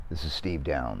This is Steve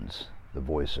Downs, the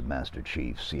voice of Master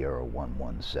Chief Sierra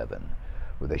 117,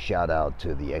 with a shout out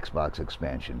to the Xbox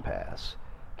Expansion Pass.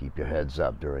 Keep your heads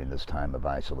up during this time of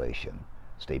isolation.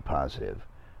 Stay positive.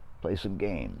 Play some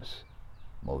games.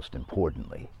 Most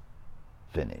importantly,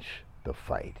 finish the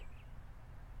fight.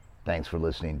 Thanks for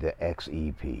listening to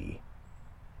XEP.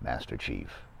 Master Chief,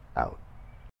 out.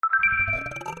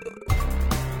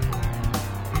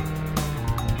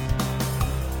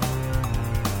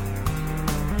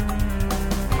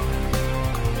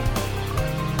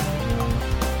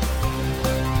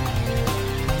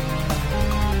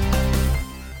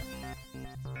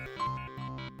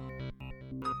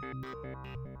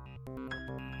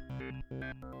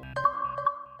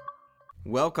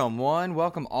 Welcome one,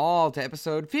 welcome all to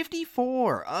episode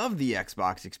 54 of the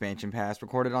Xbox Expansion Pass,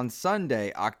 recorded on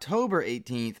Sunday, October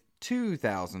 18th,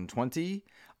 2020.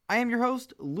 I am your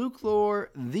host, Luke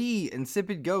Lore, the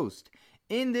Insipid Ghost.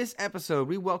 In this episode,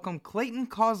 we welcome Clayton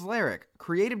Kozlaric,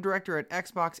 creative director at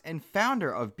Xbox and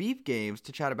founder of Beef Games,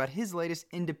 to chat about his latest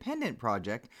independent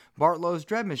project, Bartlow's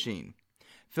Dread Machine.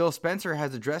 Phil Spencer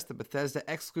has addressed the Bethesda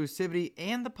exclusivity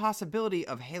and the possibility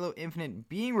of Halo Infinite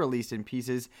being released in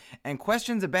pieces, and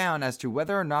questions abound as to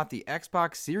whether or not the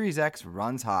Xbox Series X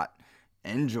runs hot.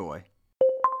 Enjoy.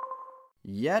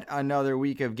 Yet another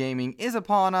week of gaming is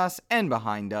upon us and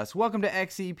behind us. Welcome to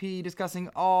XEP, discussing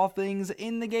all things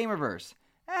in the Gamerverse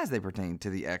as they pertain to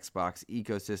the Xbox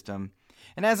ecosystem.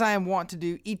 And as I am wont to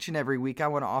do each and every week, I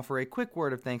want to offer a quick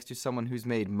word of thanks to someone who's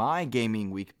made my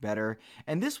gaming week better.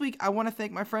 And this week, I want to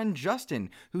thank my friend Justin,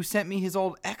 who sent me his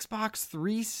old Xbox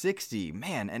 360.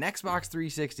 Man, an Xbox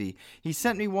 360. He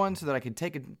sent me one so that I could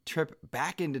take a trip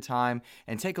back into time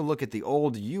and take a look at the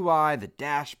old UI, the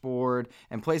dashboard,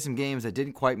 and play some games that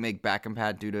didn't quite make back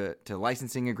compat due to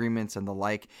licensing agreements and the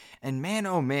like. And man,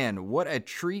 oh man, what a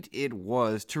treat it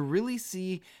was to really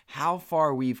see how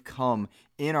far we've come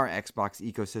in our Xbox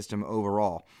ecosystem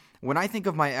overall. When I think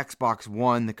of my Xbox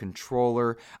One, the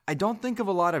controller, I don't think of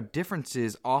a lot of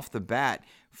differences off the bat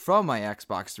from my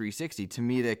Xbox 360. To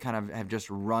me, they kind of have just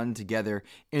run together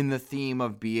in the theme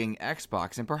of being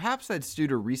Xbox. And perhaps that's due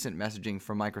to recent messaging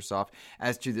from Microsoft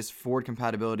as to this forward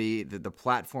compatibility, that the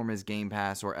platform is Game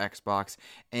Pass or Xbox,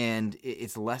 and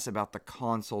it's less about the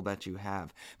console that you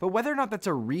have. But whether or not that's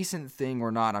a recent thing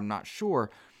or not, I'm not sure.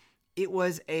 It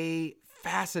was a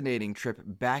fascinating trip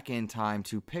back in time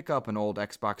to pick up an old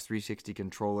Xbox 360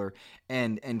 controller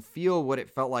and feel what it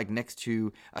felt like next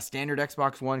to a standard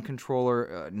Xbox One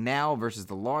controller now versus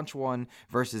the launch one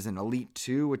versus an Elite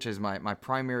 2, which is my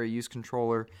primary use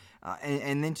controller,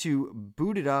 and then to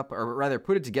boot it up, or rather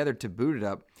put it together to boot it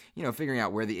up, figuring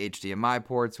out where the HDMI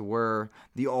ports were,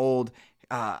 the old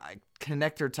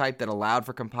connector type that allowed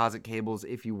for composite cables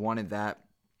if you wanted that.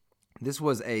 This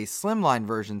was a slimline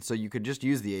version, so you could just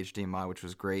use the HDMI, which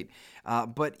was great.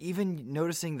 But even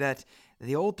noticing that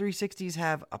the old 360s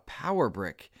have a power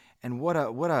brick, and what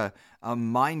a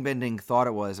mind-bending thought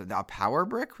it was. A power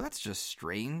brick? That's just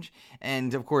strange.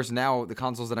 And of course, now the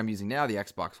consoles that I'm using now, the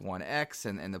Xbox One X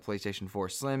and the PlayStation 4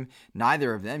 Slim,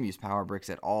 neither of them use power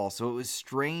bricks at all. So it was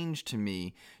strange to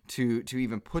me to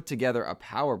even put together a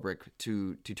power brick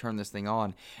to turn this thing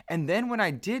on. And then when I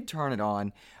did turn it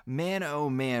on, man, oh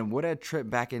man, what a trip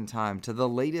back in time to the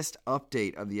latest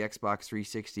update of the Xbox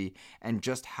 360 and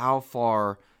just how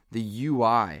far the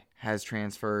UI has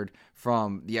transferred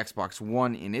from the Xbox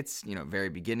One in its, very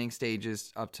beginning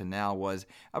stages up to now was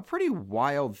a pretty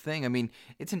wild thing. I mean,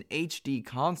 it's an HD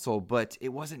console, but it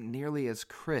wasn't nearly as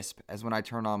crisp as when I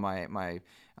turn on my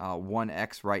One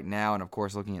X right now. And of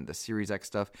course, looking at the Series X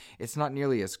stuff, it's not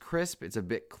nearly as crisp. It's a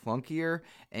bit clunkier.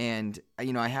 And,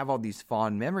 I have all these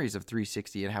fond memories of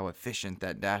 360 and how efficient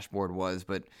that dashboard was,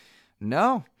 but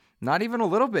no. Not even a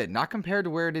little bit, not compared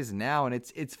to where it is now. And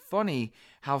it's funny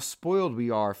how spoiled we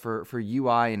are for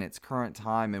UI in its current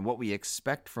time and what we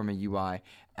expect from a UI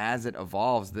as it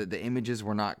evolves. The images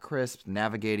were not crisp,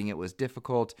 navigating it was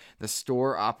difficult, the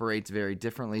store operates very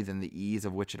differently than the ease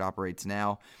of which it operates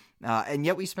now. And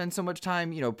yet we spend so much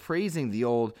time, praising the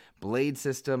old Blade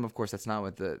system. Of course, that's not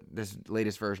what this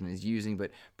latest version is using, but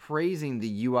praising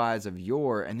the UIs of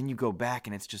yore. And then you go back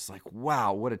and it's just like,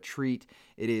 wow, what a treat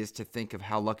it is to think of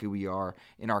how lucky we are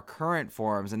in our current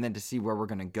forms and then to see where we're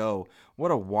going to go. What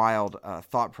a wild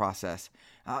thought process.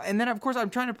 And then, of course,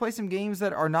 I'm trying to play some games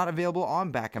that are not available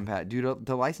on back compat due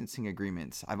to licensing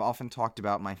agreements. I've often talked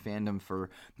about my fandom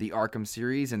for the Arkham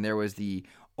series, and there was the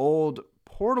old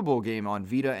portable game on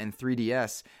Vita and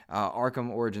 3DS, Arkham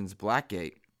Origins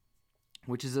Blackgate.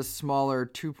 which is a smaller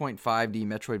 2.5D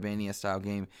Metroidvania style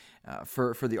game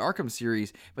for the Arkham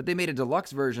series, but they made a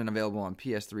deluxe version available on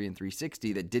PS3 and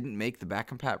 360 that didn't make the back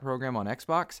compat program on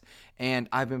Xbox, and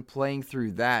I've been playing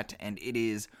through that, and it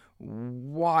is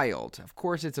wild. Of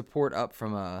course, it's a port up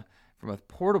from a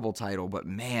portable title, but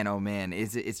man, oh man,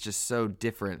 it's just so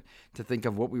different to think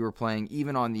of what we were playing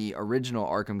even on the original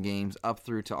Arkham games up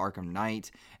through to Arkham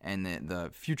Knight and the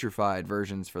futurified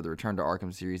versions for the Return to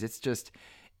Arkham series.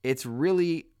 It's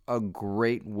really a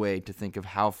great way to think of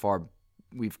how far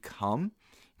we've come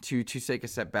to take a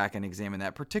step back and examine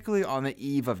that, particularly on the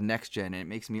eve of next gen. And it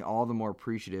makes me all the more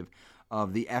appreciative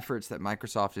of the efforts that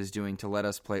Microsoft is doing to let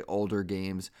us play older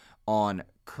games on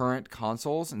current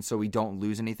consoles, and so we don't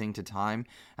lose anything to time.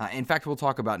 In fact, we'll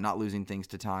talk about not losing things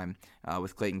to time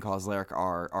with Clayton Kozlarek,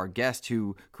 our guest,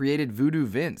 who created Voodoo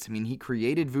Vince. I mean, he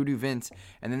created Voodoo Vince,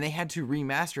 and then they had to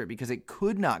remaster it because it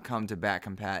could not come to back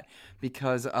compat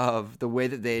because of the way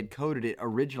that they had coded it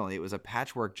originally. It was a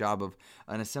patchwork job of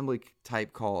an assembly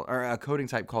type called, or a coding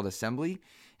type called assembly.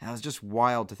 And it was just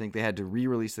wild to think they had to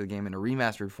re-release the game in a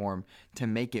remastered form to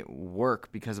make it work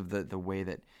because of the way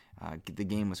that the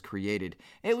game was created.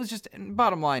 It was just,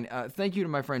 bottom line, thank you to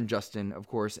my friend Justin, of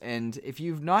course. And if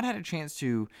you've not had a chance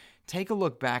to take a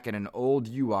look back at an old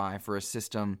UI for a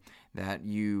system that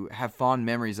you have fond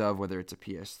memories of, whether it's a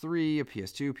PS3, a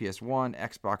PS2, PS1,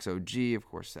 Xbox OG, of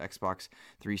course, the Xbox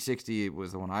 360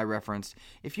 was the one I referenced.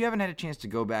 If you haven't had a chance to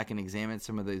go back and examine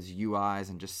some of those UIs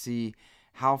and just see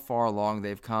how far along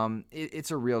they've come,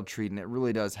 it's a real treat, and it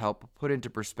really does help put into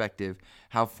perspective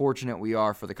how fortunate we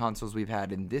are for the consoles we've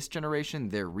had in this generation,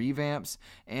 their revamps,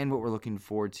 and what we're looking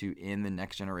forward to in the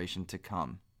next generation to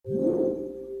come.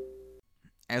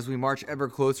 As we march ever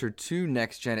closer to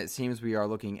next gen, it seems we are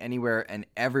looking anywhere and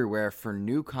everywhere for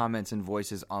new comments and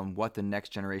voices on what the next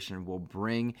generation will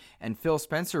bring. And Phil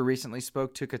Spencer recently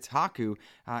spoke to Kotaku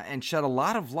and shed a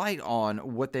lot of light on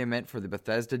what they meant for the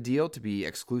Bethesda deal to be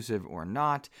exclusive or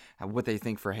not, what they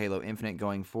think for Halo Infinite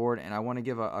going forward. And I want to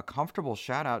give a comfortable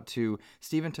shout out to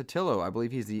Stephen Totilo. I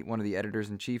believe he's one of the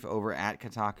editors-in-chief over at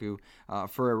Kotaku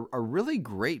for a really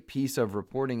great piece of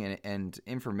reporting and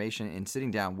information in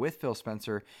sitting down with Phil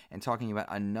Spencer and talking about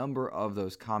a number of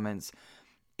those comments.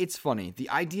 It's funny. The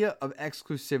idea of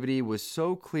exclusivity was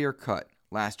so clear-cut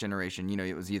last generation. You know,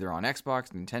 it was either on Xbox,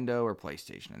 Nintendo, or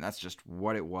PlayStation, and that's just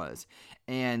what it was.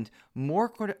 And more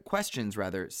questions,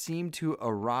 rather, seem to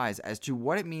arise as to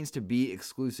what it means to be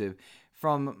exclusive.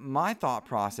 From my thought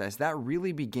process, that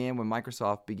really began when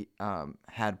Microsoft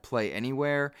had Play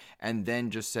Anywhere and then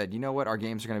just said, you know what, our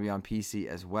games are going to be on PC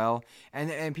as well.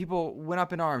 And people went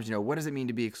up in arms, you know, what does it mean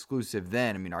to be exclusive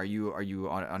then? I mean, are you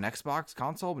on Xbox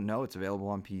console? No, it's available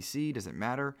on PC. Does it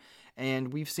matter?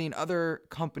 And we've seen other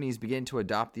companies begin to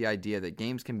adopt the idea that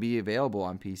games can be available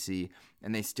on PC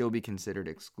and they still be considered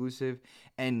exclusive.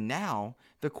 And now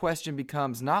the question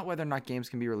becomes not whether or not games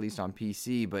can be released on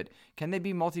PC, but can they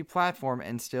be multi-platform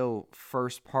and still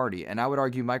first party? And I would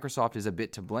argue Microsoft is a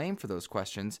bit to blame for those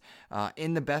questions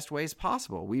in the best ways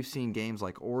possible. We've seen games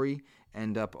like Ori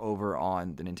end up over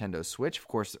on the Nintendo Switch. Of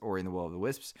course, Ori and the Will of the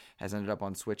Wisps has ended up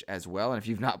on Switch as well. And if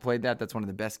you've not played that, that's one of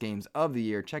the best games of the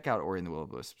year. Check out Ori and the Will of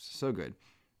the Wisps. So good.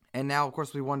 And now, of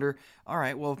course, we wonder, all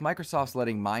right, well, if Microsoft's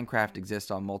letting Minecraft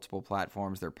exist on multiple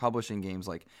platforms, they're publishing games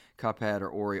like Cuphead or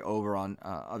Ori over on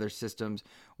other systems,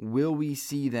 will we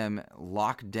see them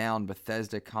lock down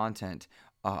Bethesda content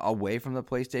away from the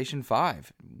PlayStation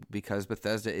 5 because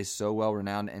Bethesda is so well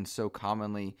renowned and so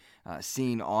commonly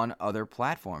seen on other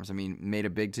platforms? I mean, made a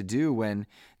big to-do when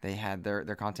they had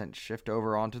their content shift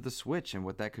over onto the Switch and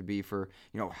what that could be for,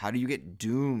 you know, how do you get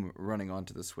Doom running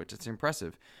onto the Switch? It's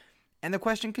impressive. And the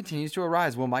question continues to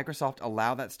arise, will Microsoft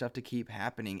allow that stuff to keep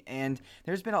happening? And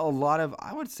there's been a lot of,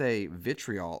 I would say,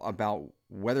 vitriol about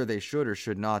whether they should or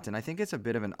should not. And I think it's a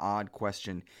bit of an odd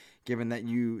question, given that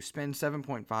you spend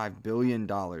 $7.5 billion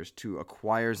to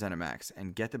acquire ZeniMax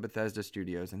and get the Bethesda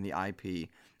Studios and the IP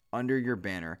under your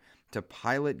banner to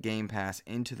pilot Game Pass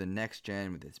into the next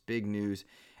gen with its big news,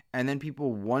 and then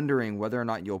people wondering whether or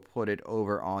not you'll put it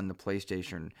over on the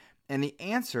PlayStation. And the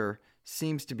answer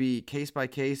seems to be case by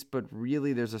case, but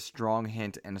really there's a strong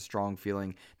hint and a strong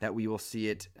feeling that we will see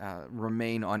it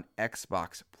remain on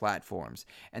Xbox platforms.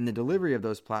 And the delivery of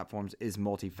those platforms is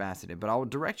multifaceted. But I'll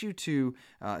direct you to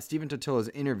Stephen Totilo's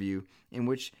interview in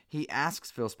which he asks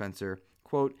Phil Spencer,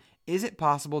 quote, is it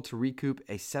possible to recoup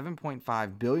a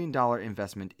 $7.5 billion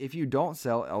investment if you don't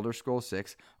sell Elder Scrolls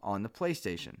 6 on the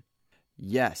PlayStation?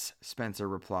 Yes, Spencer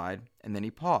replied, and then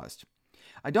he paused.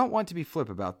 I don't want to be flip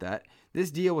about that. This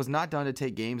deal was not done to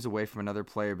take games away from another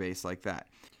player base like that.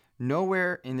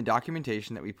 Nowhere in the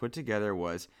documentation that we put together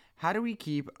was, how do we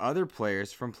keep other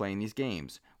players from playing these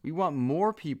games? We want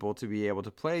more people to be able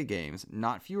to play games,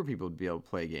 not fewer people to be able to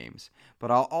play games. But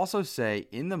I'll also say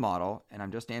in the model, and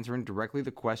I'm just answering directly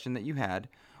the question that you had,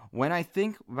 when I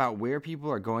think about where people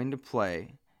are going to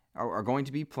play, or are going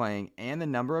to be playing, and the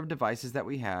number of devices that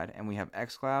we had, and we have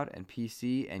xCloud and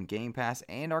PC and Game Pass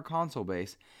and our console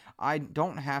base, I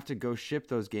don't have to go ship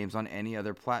those games on any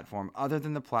other platform other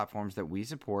than the platforms that we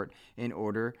support in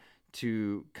order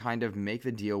to kind of make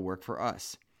the deal work for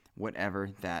us, whatever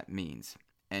that means,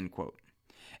 end quote.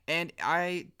 And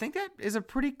I think that is a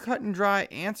pretty cut and dry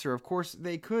answer. Of course,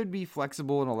 they could be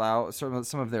flexible and allow some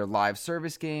of their live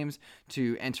service games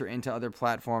to enter into other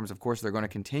platforms. Of course, they're going to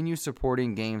continue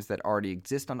supporting games that already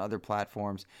exist on other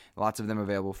platforms. Lots of them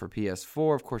available for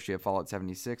PS4. Of course, you have Fallout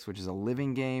 76, which is a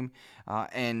living game.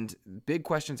 And big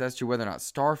questions as to whether or not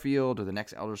Starfield or the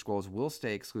next Elder Scrolls will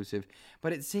stay exclusive.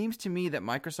 But it seems to me that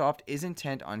Microsoft is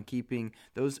intent on keeping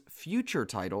those future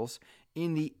titles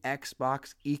in the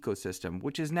Xbox ecosystem,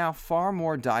 which is now far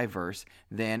more diverse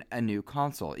than a new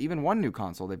console. Even one new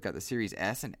console, they've got the Series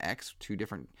S and X, two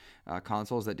different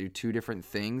consoles that do two different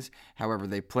things. However,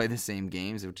 they play the same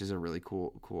games, which is a really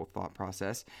cool thought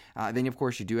process. Then, of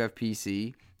course, you do have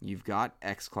PC. You've got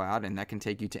xCloud, and that can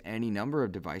take you to any number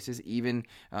of devices, even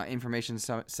information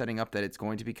setting up that it's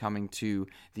going to be coming to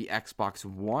the Xbox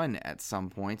One at some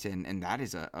point, and that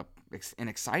is an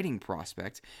exciting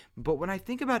prospect. But when I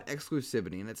think about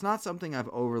exclusivity, and it's not something I've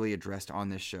overly addressed on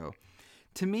this show,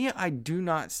 to me, I do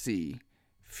not see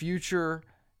future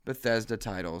Bethesda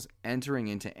titles entering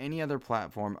into any other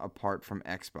platform apart from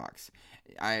Xbox.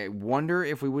 I wonder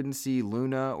if we wouldn't see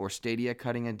Luna or Stadia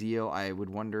cutting a deal. I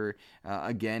would wonder,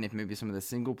 again, if maybe some of the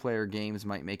single-player games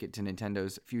might make it to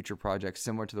Nintendo's future projects,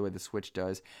 similar to the way the Switch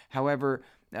does. However,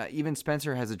 even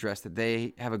Spencer has addressed that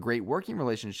they have a great working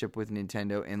relationship with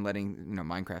Nintendo in letting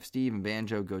Minecraft Steve and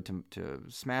Banjo go to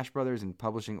Smash Brothers and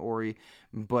publishing Ori,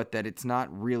 but that it's not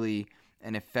really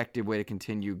an effective way to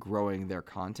continue growing their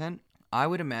content. I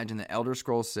would imagine that Elder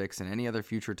Scrolls 6 and any other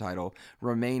future title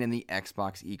remain in the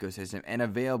Xbox ecosystem and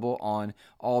available on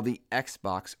all the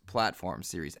Xbox platforms,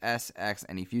 Series S, X,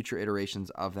 any future iterations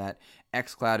of that.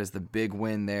 xCloud is the big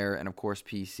win there, and of course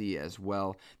PC as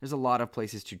well. There's a lot of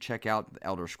places to check out the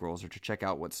Elder Scrolls or to check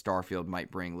out what Starfield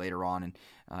might bring later on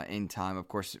in time. Of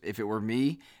course, if it were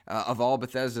me, of all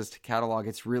Bethesda's catalog,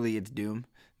 it's Doom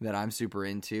that I'm super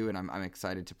into, and I'm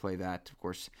excited to play that. Of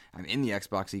course, I'm in the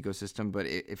Xbox ecosystem, but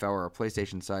if I were a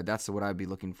PlayStation side, that's what I'd be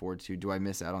looking forward to. Do I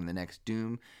miss out on the next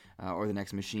Doom or the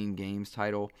next Machine Games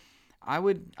title? I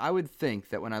would think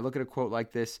that when I look at a quote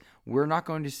like this, we're not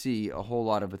going to see a whole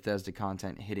lot of Bethesda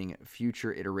content hitting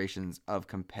future iterations of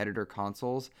competitor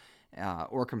consoles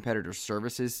or competitor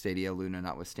services, Stadia, Luna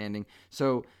notwithstanding.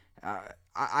 So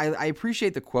I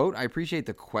appreciate the quote. I appreciate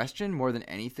the question more than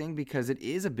anything because it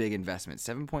is a big investment,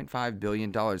 $7.5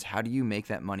 billion. How do you make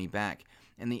that money back?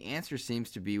 And the answer seems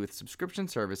to be with subscription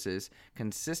services,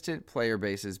 consistent player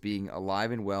bases being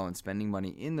alive and well and spending money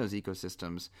in those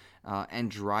ecosystems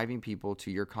and driving people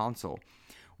to your console.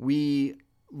 We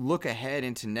look ahead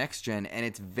into next gen, and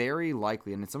it's very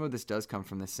likely, and some of this does come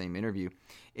from the same interview,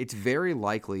 it's very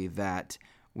likely that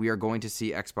we are going to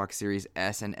see Xbox Series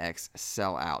S and X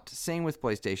sell out. Same with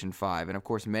PlayStation 5. And of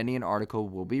course, many an article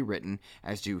will be written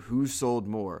as to who sold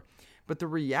more. But the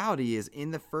reality is,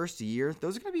 in the first year,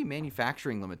 those are going to be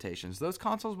manufacturing limitations. Those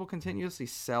consoles will continuously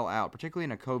sell out, particularly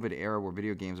in a COVID era where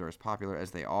video games are as popular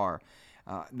as they are.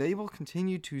 They will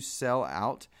continue to sell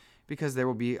out because there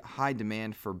will be high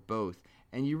demand for both.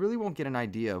 And you really won't get an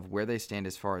idea of where they stand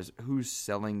as far as who's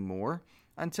selling more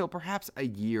until perhaps a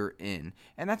year in.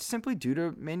 And that's simply due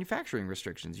to manufacturing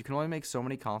restrictions. You can only make so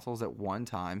many consoles at one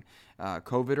time,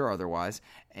 COVID or otherwise,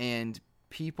 and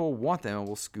people want them and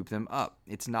will scoop them up.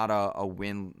 It's not a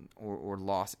win or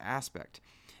loss aspect.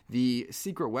 The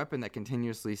secret weapon that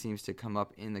continuously seems to come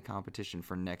up in the competition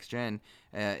for next gen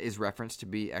is referenced to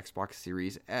be Xbox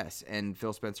Series S, and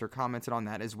Phil Spencer commented on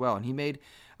that as well. And he made,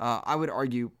 I would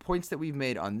argue, points that we've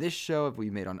made on this show, if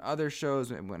we've made on other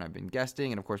shows when I've been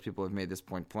guesting, and of course people have made this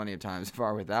point plenty of times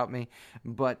far without me,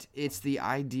 but it's the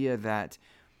idea that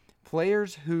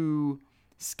players who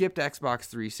skipped Xbox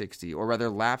 360, or rather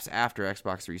lapsed after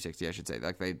Xbox 360, I should say.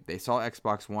 Like they saw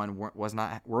Xbox One,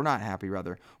 were not happy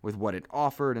rather with what it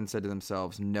offered, and said to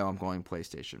themselves, "No, I'm going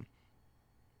PlayStation."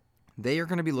 They are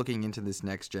going to be looking into this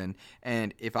next gen,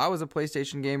 and if I was a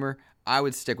PlayStation gamer, I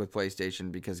would stick with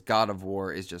PlayStation because God of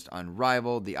War is just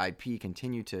unrivaled. The IP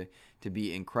continue to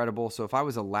be incredible. So if I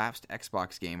was a lapsed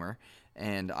Xbox gamer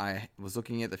and I was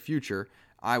looking at the future,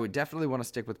 I would definitely want to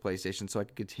stick with PlayStation so I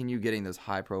can continue getting those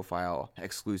high-profile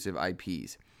exclusive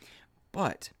IPs.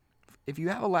 But if you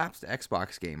have a lapsed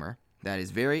Xbox gamer that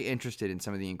is very interested in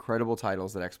some of the incredible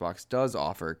titles that Xbox does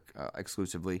offer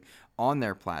exclusively on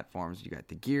their platforms, you got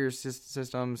the Gear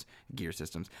systems.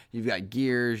 You've got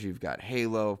Gears, you've got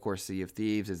Halo, of course. Sea of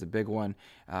Thieves is a big one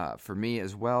for me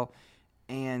as well.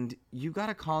 And you got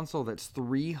a console that's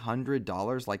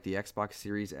 $300 like the Xbox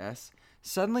Series S.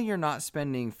 Suddenly you're not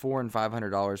spending $400 and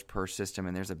 $500 per system,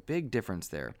 and there's a big difference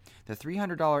there. The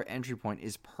 $300 entry point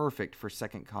is perfect for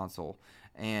second console,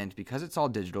 and because it's all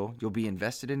digital, you'll be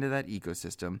invested into that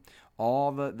ecosystem.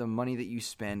 All the money that you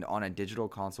spend on a digital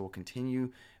console will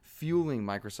continue fueling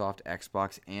Microsoft,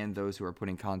 Xbox, and those who are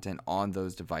putting content on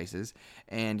those devices,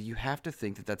 and you have to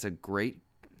think that that's a great,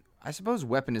 I suppose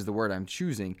weapon is the word I'm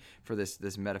choosing for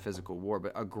this metaphysical war,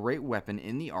 but a great weapon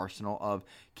in the arsenal of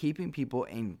keeping people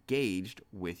engaged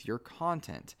with your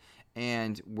content.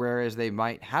 And whereas they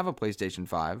might have a PlayStation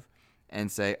 5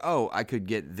 and say, oh, I could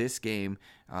get this game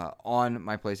on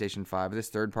my PlayStation 5, this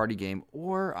third-party game,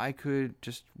 or I could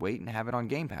just wait and have it on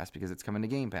Game Pass because it's coming to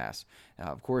Game Pass.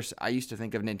 Of course, I used to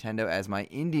think of Nintendo as my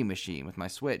indie machine with my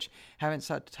Switch. Haven't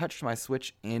touched my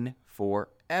Switch in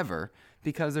forever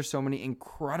because there's so many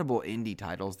incredible indie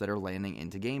titles that are landing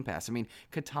into Game Pass. I mean,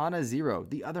 Katana Zero.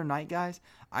 The other night, guys,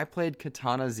 I played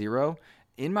Katana Zero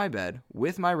in my bed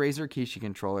with my Razer Kishi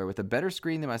controller with a better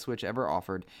screen than my Switch ever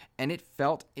offered, and it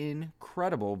felt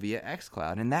incredible via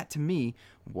xCloud, and that to me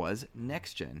was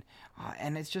next gen.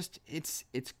 And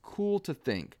it's cool to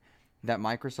think that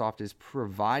Microsoft is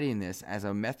providing this as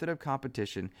a method of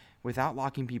competition without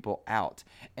locking people out.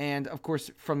 And of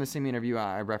course, from the same interview,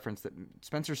 I referenced that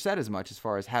Spencer said as much as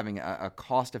far as having a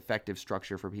cost-effective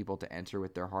structure for people to enter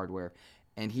with their hardware.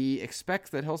 And he expects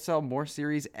that he'll sell more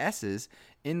Series S's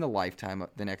in the lifetime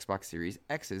than Xbox Series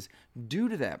X's due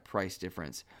to that price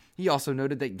difference. He also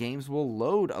noted that games will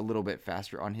load a little bit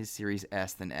faster on his Series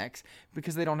S than X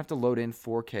because they don't have to load in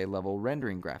 4K level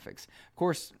rendering graphics. Of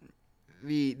course,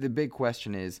 the big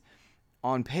question is,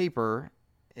 on paper,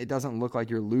 it doesn't look like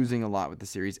you're losing a lot with the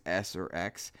Series S or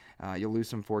X. You'll lose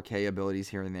some 4K abilities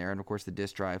here and there, and of course the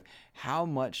disk drive. How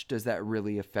much does that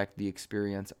really affect the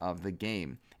experience of the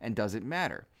game? And does it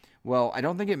matter? Well, I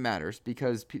don't think it matters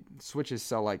because Switches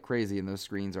sell like crazy, and those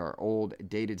screens are old,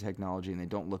 dated technology, and they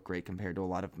don't look great compared to a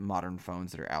lot of modern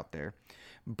phones that are out there.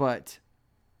 But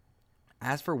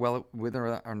as for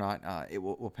whether or not it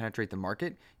will penetrate the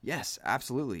market, yes,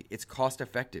 absolutely. It's cost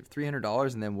effective,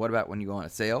 $300, and then what about when you go on a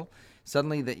sale?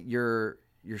 Suddenly that you're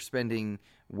spending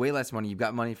way less money. You've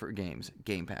got money for games,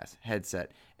 Game Pass,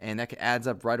 headset, and that adds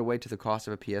up right away to the cost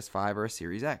of a PS5 or a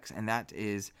Series X, and that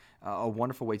is a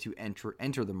wonderful way to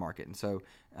enter the market. And so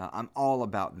I'm all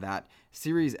about that.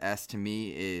 Series S to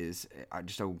me is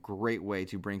just a great way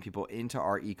to bring people into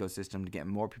our ecosystem, to get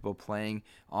more people playing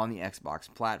on the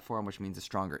Xbox platform, which means a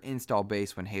stronger install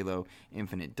base when Halo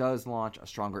Infinite does launch, a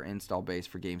stronger install base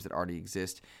for games that already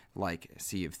exist like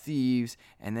Sea of Thieves,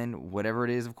 and then whatever it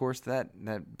is, of course, that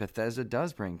Bethesda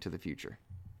does bring to the future.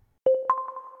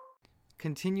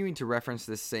 Continuing to reference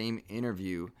this same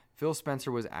interview, Phil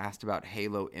Spencer was asked about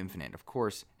Halo Infinite. Of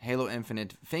course, Halo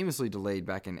Infinite famously delayed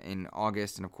back in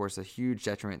August, and of course a huge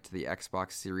detriment to the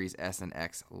Xbox Series S and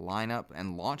X lineup,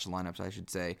 and launch lineups, I should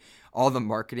say. All the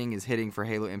marketing is hitting for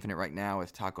Halo Infinite right now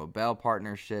with Taco Bell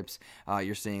partnerships.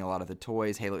 You're seeing a lot of the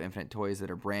toys, Halo Infinite toys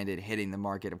that are branded, hitting the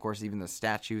market. Of course, even the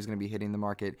statue is going to be hitting the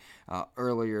market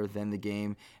earlier than the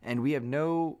game, and we have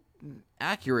no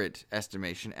accurate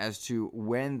estimation as to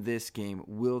when this game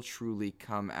will truly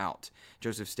come out.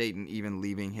 Joseph Staten even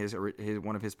leaving his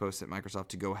one of his posts at Microsoft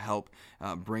to go help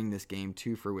bring this game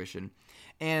to fruition.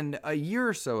 And a year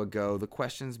or so ago, the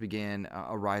questions began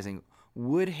arising.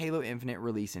 Would Halo Infinite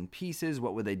release in pieces?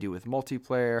 What would they do with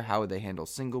multiplayer? How would they handle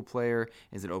single player?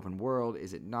 Is it open world?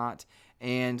 Is it not?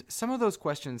 And some of those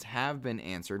questions have been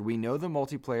answered. We know the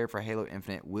multiplayer for Halo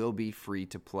Infinite will be free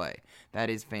to play. That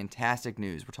is fantastic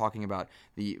news. We're talking about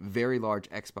the very large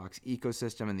Xbox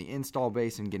ecosystem and the install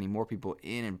base and getting more people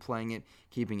in and playing it,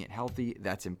 keeping it healthy.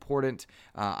 That's important.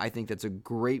 I think that's a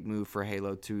great move for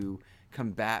Halo to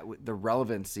combat the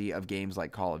relevancy of games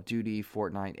like Call of Duty,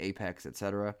 Fortnite, Apex,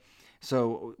 etc.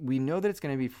 So we know that it's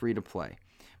going to be free to play.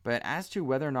 But as to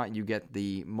whether or not you get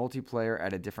the multiplayer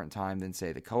at a different time than,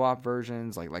 say, the co-op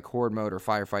versions, like Horde Mode or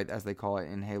Firefight, as they call it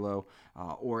in Halo,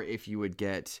 or if you would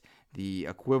get the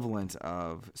equivalent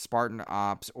of Spartan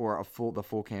Ops or the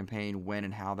full campaign, when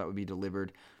and how that would be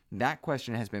delivered, That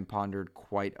question has been pondered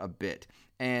quite a bit.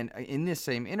 And in this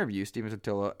same interview, Steven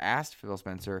Totilo asked Phil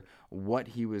Spencer what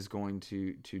he was going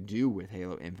to do with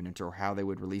Halo Infinite, or how they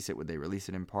would release it. Would they release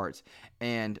it in parts?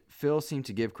 And Phil seemed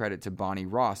to give credit to Bonnie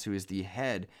Ross, who is the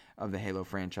head of the Halo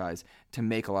franchise, to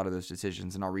make a lot of those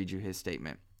decisions. And I'll read you his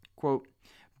statement. Quote,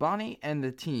 "Bonnie and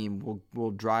the team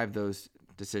will drive those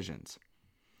decisions.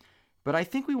 But I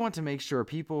think we want to make sure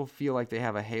people feel like they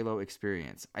have a Halo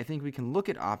experience. I think we can look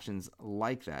at options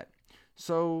like that.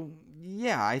 So,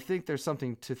 yeah, I think there's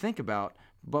something to think about,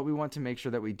 but we want to make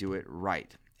sure that we do it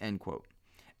right," end quote.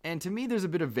 And to me, there's a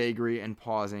bit of vagary and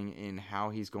pausing in how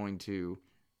he's going to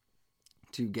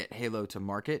get Halo to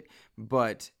market.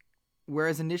 But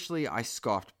whereas initially I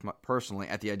scoffed personally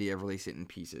at the idea of releasing it in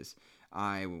pieces,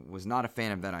 I was not a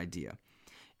fan of that idea.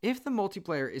 If the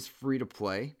multiplayer is free to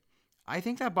play, I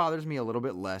think that bothers me a little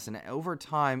bit less, and over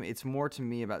time, it's more to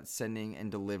me about sending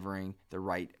and delivering the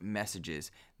right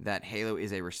messages, that Halo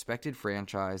is a respected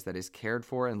franchise that is cared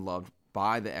for and loved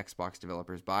by the Xbox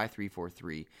developers, by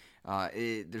 343.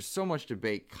 There's so much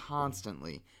debate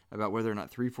constantly about whether or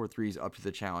not 343 is up to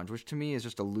the challenge, which to me is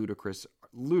just a ludicrous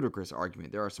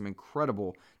argument. There are some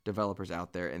incredible developers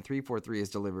out there, and 343 has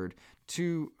delivered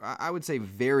two, I would say,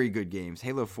 very good games.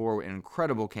 Halo 4, an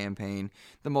incredible campaign.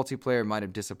 The multiplayer might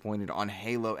have disappointed on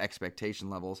Halo expectation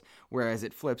levels, whereas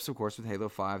it flips, of course, with Halo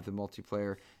 5, the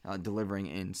multiplayer delivering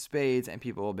in spades, and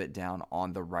people a bit down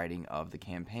on the writing of the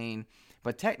campaign.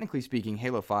 But technically speaking,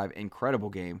 Halo 5, incredible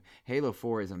game. Halo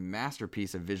 4 is a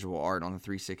masterpiece of visual art on the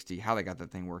 360. How they got that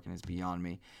thing working is beyond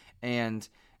me. And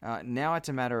now it's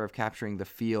a matter of capturing the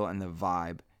feel and the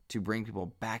vibe to bring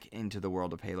people back into the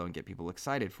world of Halo and get people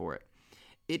excited for it.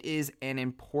 It is an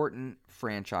important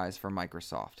franchise for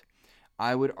Microsoft.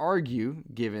 I would argue,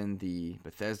 given the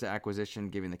Bethesda acquisition,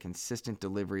 given the consistent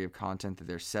delivery of content that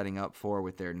they're setting up for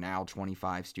with their now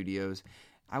 25 studios,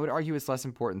 I would argue it's less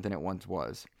important than it once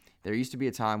was. There used to be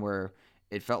a time where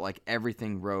it felt like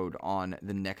everything rode on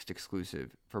the next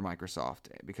exclusive for Microsoft,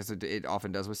 because it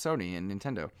often does with Sony and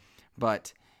Nintendo.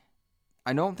 But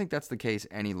I don't think that's the case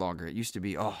any longer. It used to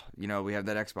be, we have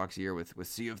that Xbox year with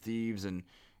Sea of Thieves and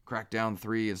Crackdown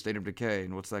 3 and State of Decay,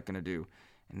 and what's that going to do?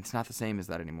 And it's not the same as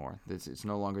that anymore. It's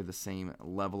no longer the same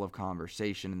level of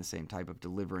conversation and the same type of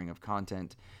delivering of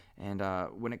content. And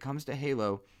when it comes to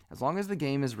Halo, as long as the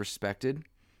game is respected,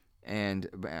 and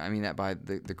I mean that by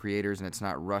the creators, and it's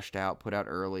not rushed out, put out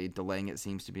early, delaying it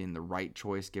seems to be in the right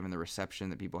choice given the reception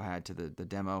that people had to the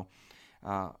demo.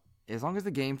 As long as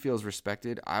the game feels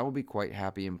respected, I will be quite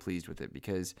happy and pleased with it,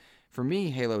 because for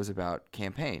me, Halo is about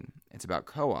campaign. It's about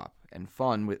co-op and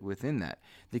fun within that.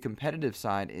 The competitive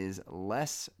side is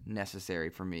less necessary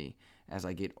for me as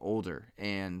I get older,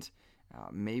 and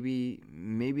maybe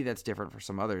that's different for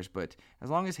some others, but as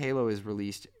long as Halo is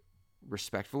released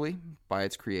respectfully by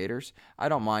its creators, I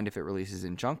don't mind if it releases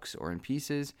in chunks or in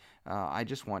pieces. I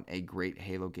just want a great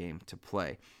Halo game to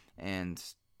play. And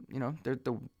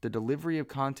the delivery of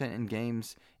content in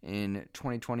games in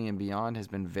 2020 and beyond has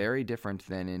been very different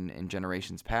than in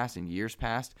generations past, in years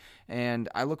past, and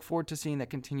I look forward to seeing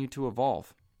that continue to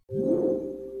evolve.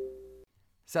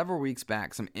 Several weeks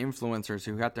back, some influencers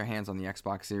who got their hands on the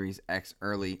Xbox Series X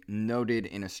early noted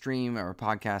in a stream or a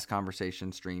podcast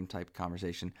conversation, stream type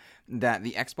conversation, that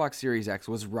the Xbox Series X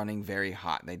was running very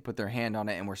hot. They'd put their hand on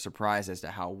it and were surprised as to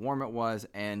how warm it was,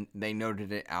 and they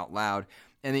noted it out loud.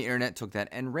 And the internet took that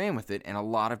and ran with it, and a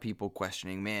lot of people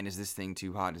questioning, man, is this thing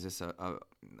too hot? Is this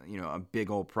a big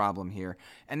old problem here?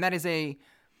 And that is a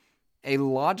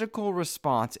logical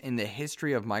response in the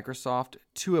history of Microsoft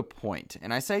to a point.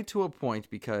 And I say to a point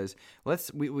because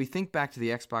we think back to the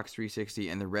Xbox 360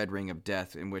 and the Red Ring of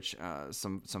Death, in which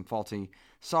some faulty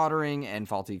soldering and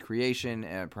faulty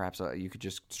creation, perhaps you could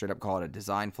just straight up call it a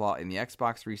design flaw in the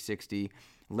Xbox 360,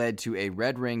 led to a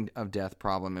Red Ring of Death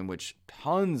problem in which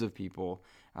tons of people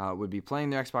would be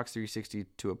playing their Xbox 360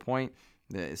 to a point.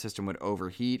 The system would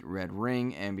overheat, red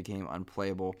ring, and became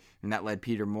unplayable. And that led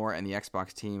Peter Moore and the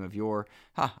Xbox team of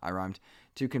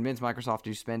to convince Microsoft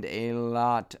to spend a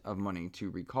lot of money to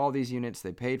recall these units.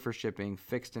 They paid for shipping,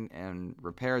 fixed and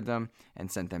repaired them,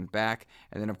 and sent them back.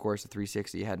 And then, of course, the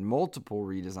 360 had multiple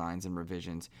redesigns and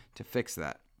revisions to fix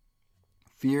that.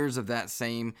 Fears of that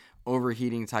same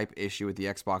overheating type issue with the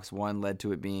Xbox One led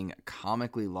to it being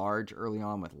comically large early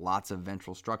on, with lots of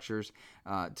ventral structures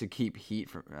to keep heat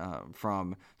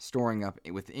from storing up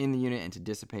within the unit and to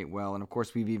dissipate well. And of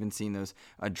course, we've even seen those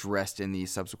addressed in the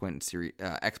subsequent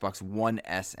Xbox One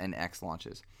S and X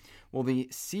launches. Well, the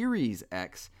Series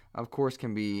X of course,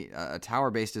 can be a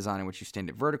tower-based design in which you stand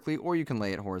it vertically, or you can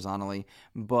lay it horizontally.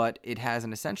 But it has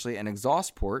essentially an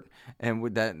exhaust port, and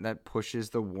with that pushes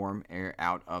the warm air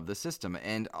out of the system.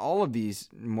 And all of these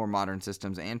more modern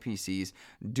systems and PCs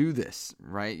do this,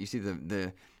 right? You see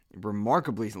the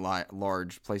remarkably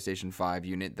large PlayStation 5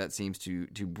 unit that seems to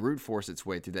brute force its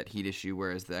way through that heat issue,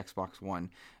 whereas the Xbox One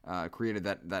created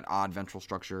that odd ventral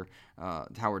structure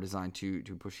tower design to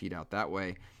push heat out that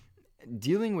way.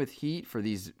 Dealing with heat for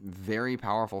these very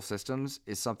powerful systems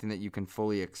is something that you can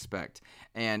fully expect.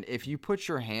 And if you put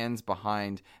your hands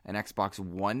behind an Xbox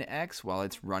One X while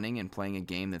it's running and playing a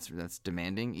game that's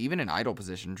demanding, even in idle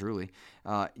position, truly,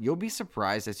 you'll be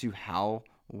surprised as to how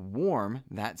warm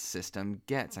that system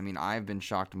gets. I mean, I've been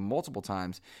shocked multiple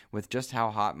times with just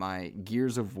how hot my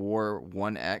Gears of War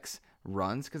 1X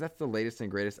runs, because that's the latest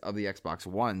and greatest of the Xbox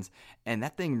Ones, and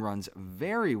that thing runs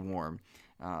very warm.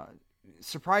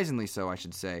 Surprisingly so, I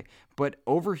should say. But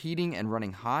overheating and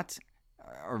running hot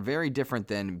are very different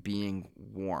than being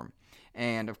warm.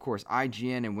 And of course,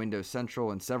 IGN and Windows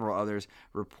Central and several others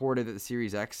reported that the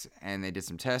Series X, and they did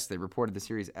some tests, they reported the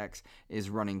Series X is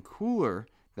running cooler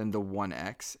than the One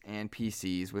X and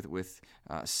PCs with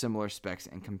similar specs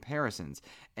and comparisons.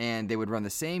 And they would run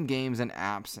the same games and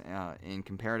apps in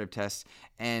comparative tests,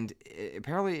 and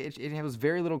apparently it was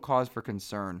very little cause for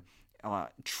concern.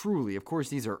 Truly, of course,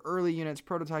 these are early units,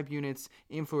 prototype units,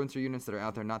 influencer units that are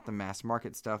out there, not the mass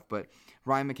market stuff. But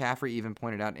Ryan McCaffrey even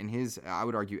pointed out in his, I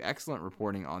would argue, excellent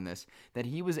reporting on this, that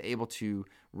he was able to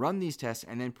run these tests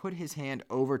and then put his hand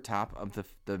over top of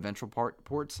the ventral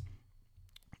ports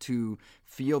to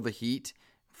feel the heat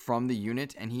from the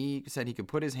unit, and he said he could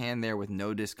put his hand there with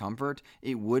no discomfort.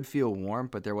 It would feel warm,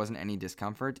 but there wasn't any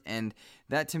discomfort, and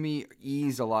that to me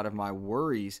eased a lot of my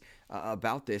worries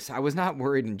about this. I was not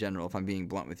worried in general, if I'm being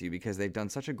blunt with you, because they've done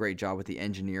such a great job with the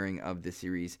engineering of the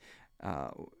Series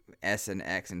S and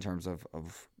X in terms of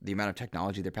the amount of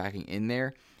technology they're packing in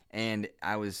there, and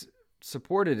I was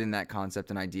supported in that concept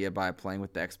and idea by playing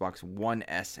with the Xbox One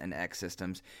S and X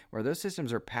systems, where those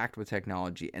systems are packed with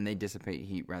technology and they dissipate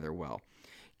heat rather well.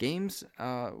 Games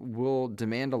will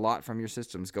demand a lot from your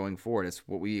systems going forward. It's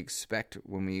what we expect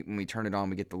when we turn it on.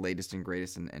 We get the latest and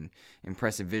greatest and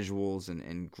impressive visuals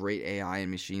and great AI and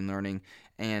machine learning,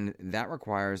 and that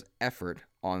requires effort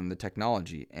on the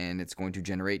technology, and it's going to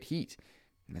generate heat.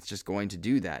 And it's just going to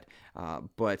do that.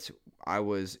 But I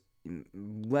was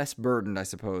less burdened, I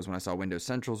suppose, when I saw Windows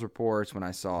Central's reports, when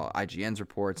I saw IGN's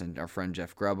reports, and our friend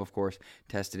Jeff Grubb, of course,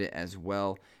 tested it as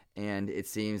well. And it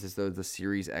seems as though the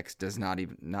Series X does not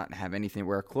have anything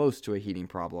where close to a heating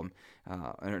problem,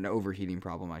 an overheating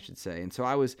problem, I should say. And so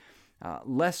I was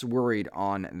less worried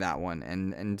on that one.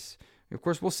 And of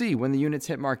course, we'll see when the units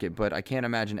hit market, but I can't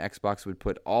imagine Xbox would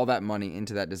put all that money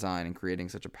into that design and creating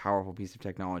such a powerful piece of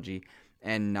technology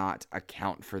and not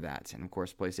account for that. And of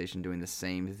course, PlayStation doing the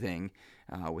same thing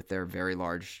with their very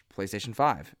large PlayStation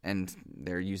 5, and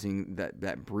they're using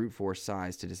that brute force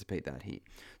size to dissipate that heat.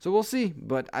 So we'll see,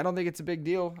 but I don't think it's a big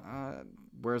deal,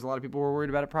 whereas a lot of people were worried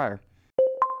about it prior.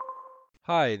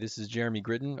 Hi, this is Jeremy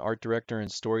Gritton, Art Director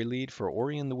and Story Lead for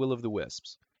Ori and the Will of the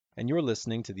Wisps, and you're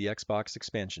listening to the Xbox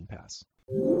Expansion Pass.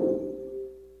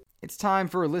 It's time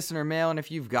for listener mail, and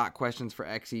if you've got questions for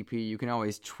XEP, you can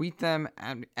always tweet them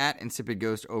at Insipid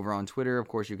Ghost over on Twitter. Of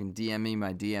course, you can DM me.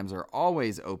 My DMs are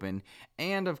always open.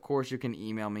 And, of course, you can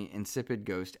email me,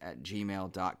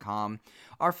 insipidghost@gmail.com.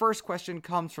 Our first question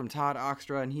comes from Todd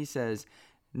Oxtra, and he says,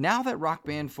 now that Rock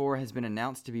Band 4 has been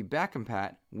announced to be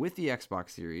back-compat with the Xbox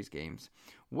Series games,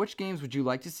 which games would you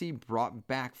like to see brought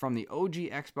back from the OG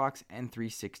Xbox and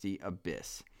 360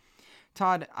 abyss?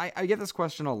 Todd, I get this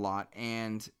question a lot,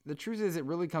 and the truth is it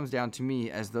really comes down to me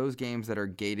as those games that are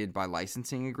gated by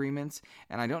licensing agreements,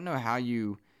 and I don't know how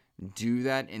you do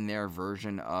that in their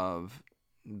version of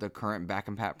the current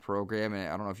back-compat program, and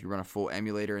I don't know if you run a full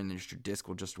emulator and your disc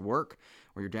will just work,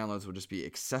 or your downloads will just be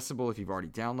accessible if you've already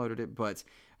downloaded it, but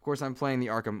of course I'm playing the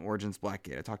Arkham Origins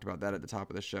Blackgate. I talked about that at the top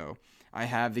of the show. I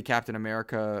have the Captain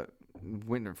America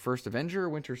First Avenger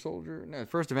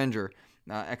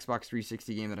Xbox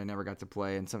 360 game that I never got to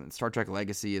play, and Star Trek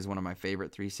Legacy is one of my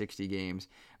favorite 360 games,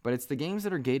 but it's the games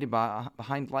that are gated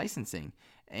behind licensing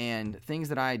and things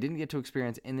that I didn't get to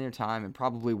experience in their time and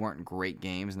probably weren't great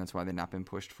games, and that's why they've not been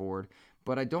pushed forward.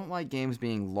 But I don't like games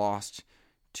being lost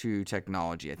to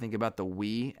technology. I think about the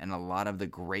Wii and a lot of the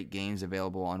great games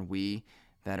available on Wii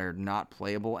that are not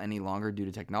playable any longer due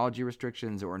to technology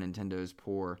restrictions or Nintendo's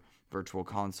poor virtual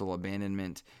console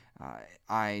abandonment.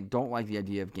 I don't like the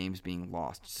idea of games being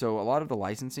lost. So a lot of the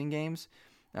licensing games,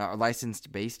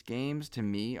 licensed-based games, to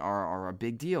me are a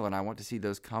big deal, and I want to see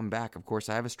those come back. Of course,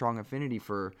 I have a strong affinity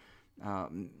for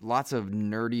lots of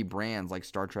nerdy brands like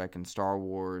Star Trek and Star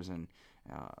Wars and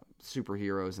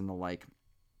superheroes and the like.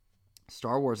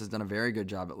 Star Wars has done a very good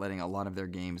job at letting a lot of their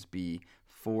games be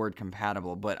forward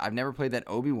compatible, but I've never played that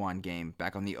Obi-Wan game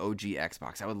back on the OG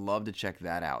Xbox. I would love to check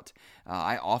that out.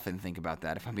 I often think about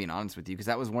that, if I'm being honest with you, because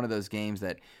that was one of those games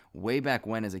that way back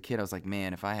when as a kid I was like,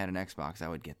 man, if I had an Xbox I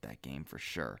would get that game for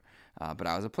sure. But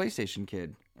I was a PlayStation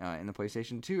kid in the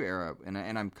PlayStation 2 era, and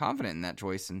I'm confident in that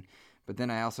choice. But then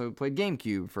I also played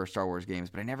GameCube for Star Wars games,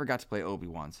 but I never got to play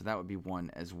Obi-Wan, so that would be one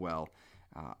as well.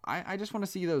 I just want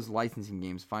to see those licensing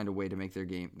games find a way to make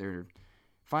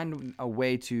find a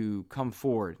way to come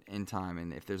forward in time,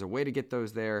 and if there's a way to get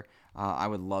those there, I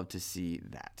would love to see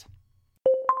that.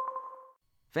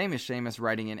 Famous Seamus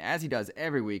writing in, as he does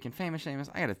every week, and Famous Seamus,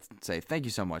 I gotta say thank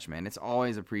you so much, man. It's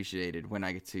always appreciated when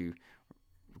I get to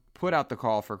put out the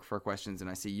call for questions, and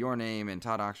I see your name and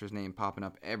Todd Oxford's name popping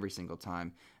up every single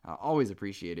time. Always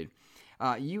appreciated.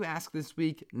 You asked this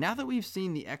week, now that we've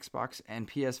seen the Xbox and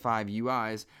PS5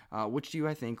 UIs, which do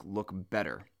I think look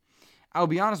better? I'll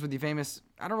be honest with you, Famous,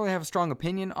 I don't really have a strong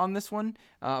opinion on this one.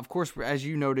 Of course, as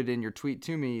you noted in your tweet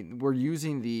to me, we're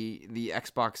using the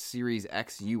Xbox Series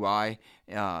X UI,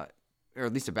 or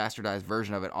at least a bastardized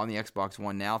version of it, on the Xbox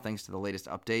One now, thanks to the latest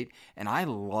update. And I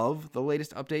love the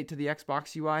latest update to the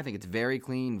Xbox UI. I think it's very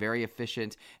clean, very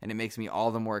efficient, and it makes me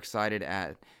all the more excited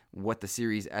at what the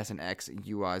Series S and X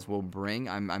UIs will bring.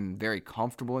 I'm very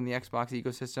comfortable in the Xbox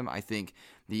ecosystem. I think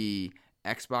the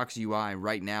Xbox UI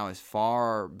right now is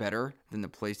far better than the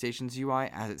PlayStation's UI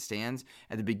as it stands.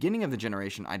 At the beginning of the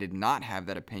generation, I did not have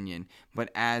that opinion, but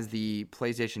as the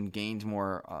PlayStation gained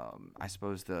more,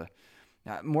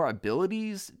 more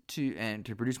abilities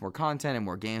to produce more content and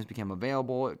more games became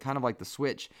available, kind of like the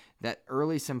Switch, that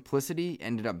early simplicity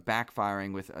ended up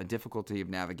backfiring with a difficulty of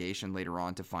navigation later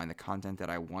on to find the content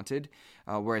that I wanted,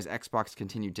 whereas Xbox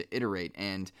continued to iterate,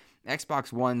 and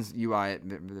Xbox One's UI at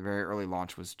the very early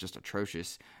launch was just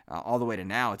atrocious. All the way to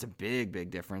now, it's a big,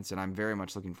 big difference, and I'm very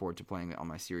much looking forward to playing it on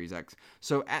my Series X.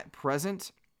 So at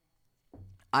present,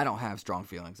 I don't have strong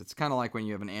feelings. It's kind of like when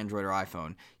you have an Android or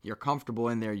iPhone. You're comfortable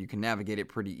in there, you can navigate it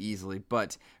pretty easily,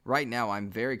 but right now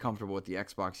I'm very comfortable with the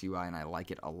Xbox UI and I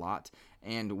like it a lot.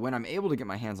 And when I'm able to get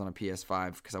my hands on a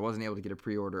PS5, because I wasn't able to get a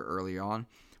pre-order early on,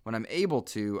 when I'm able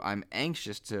to, I'm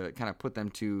anxious to kind of put them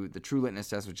to the true litmus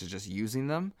test, which is just using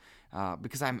them,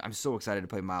 because I'm so excited to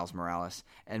play Miles Morales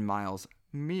and Miles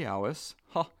Meowis.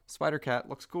 Spider-Cat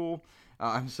looks cool.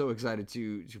 I'm so excited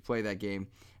to play that game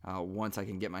once I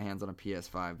can get my hands on a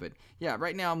PS5. But yeah,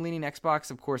 right now I'm leaning Xbox.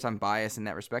 Of course, I'm biased in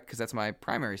that respect because that's my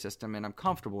primary system, and I'm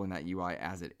comfortable in that UI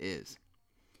as it is.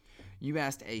 You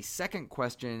asked a second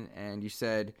question, and you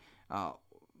said,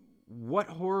 what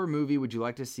horror movie would you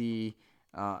like to see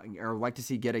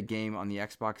get a game on the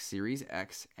Xbox Series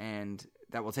X and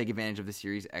that will take advantage of the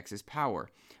Series X's power?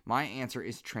 My answer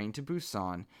is Train to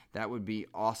Busan. That would be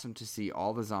awesome to see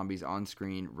all the zombies on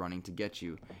screen running to get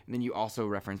you. And then you also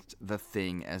referenced The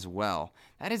Thing as well.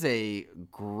 That is a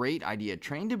great idea.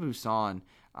 Train to Busan,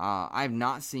 I've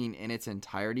not seen in its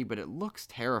entirety, but it looks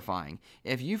terrifying.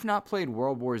 If you've not played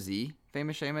World War Z,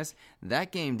 Famous Seamus,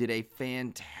 that game did a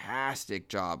fantastic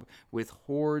job with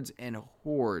hordes and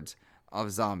hordes of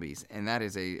zombies, and that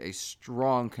is a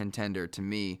strong contender to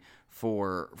me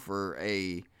for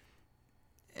a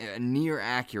near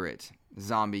accurate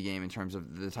zombie game in terms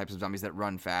of the types of zombies that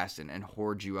run fast and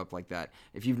hoard you up like that.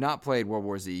 If you've not played World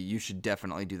War Z, you should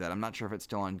definitely do that. I'm not sure if it's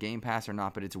still on Game Pass or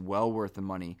not, but it's well worth the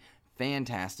money.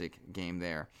 Fantastic game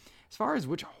there. As far as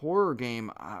which horror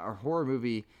game or horror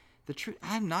movie,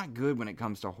 I'm not good when it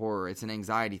comes to horror. It's an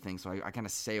anxiety thing, so I kind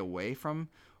of stay away from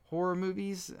horror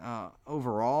movies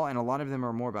overall, and a lot of them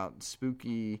are more about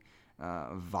spooky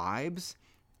vibes.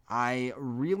 I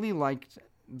really liked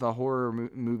the horror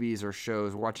movies or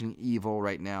shows, watching Evil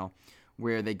right now,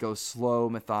 where they go slow,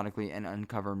 methodically, and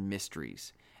uncover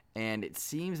mysteries. And it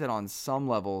seems that on some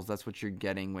levels, that's what you're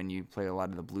getting when you play a lot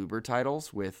of the Bloober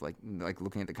titles with like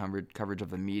looking at the coverage of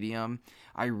the medium.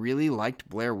 I really liked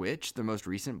Blair Witch, the most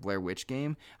recent Blair Witch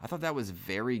game. I thought that was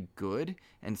very good,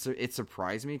 and so it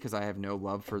surprised me because I have no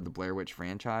love for the Blair Witch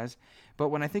franchise. But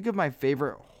when I think of my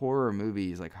favorite horror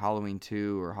movies like Halloween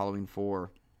 2 or Halloween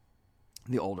 4,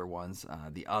 the older ones,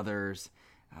 the others,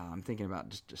 I'm thinking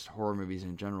about just horror movies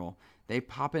in general. They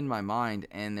pop in my mind,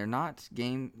 and they're not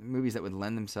movies that would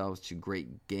lend themselves to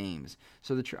great games.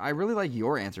 So I really like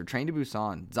your answer, Train to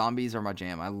Busan. Zombies are my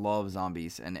jam. I love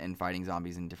zombies and fighting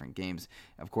zombies in different games.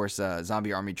 Of course,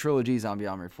 Zombie Army Trilogy, Zombie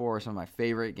Army 4 are some of my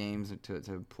favorite games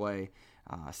to play.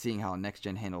 Seeing how Next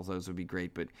Gen handles those would be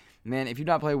great. But man, if you've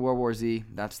not played World War Z,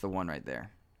 that's the one right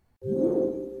there.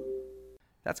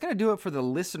 That's going to do it for the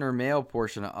listener mail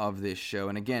portion of this show.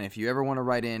 And again, if you ever want to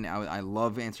write in, I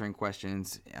love answering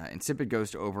questions. Insipid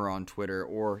Ghost over on Twitter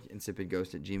or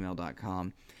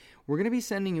insipidghost@gmail.com. We're going to be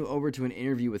sending you over to an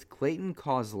interview with Clayton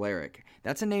Kozlaric.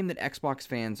 That's a name that Xbox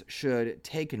fans should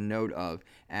take note of,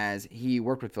 as he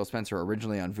worked with Phil Spencer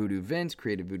originally on Voodoo Vince,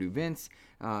 created Voodoo Vince.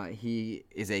 He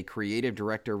is a creative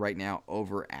director right now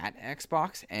over at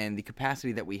Xbox, and the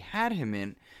capacity that we had him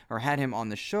in, or had him on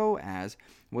the show as,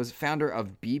 was founder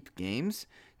of Beep Games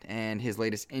and his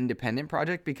latest independent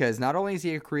project, because not only is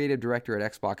he a creative director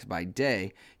at Xbox by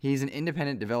day, he's an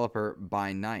independent developer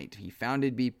by night. He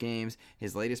founded Beep Games.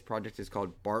 His latest project is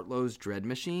called Bartlow's Dread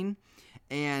Machine.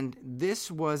 And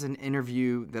this was an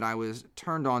interview that I was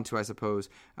turned on to, I suppose,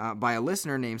 by a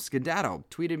listener named Skedaddle.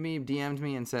 Tweeted me, DM'd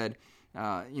me, and said,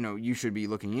 you should be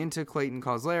looking into Clayton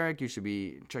Kozlaric. You should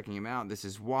be checking him out. This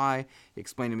is why. He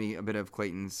explained to me a bit of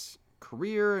Clayton's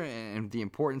career and the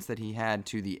importance that he had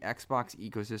to the Xbox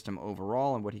ecosystem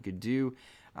overall and what he could do.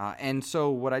 And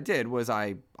so what I did was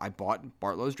I bought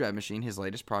Bartlow's Dread Machine, his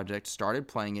latest project, started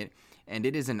playing it, and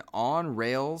it is an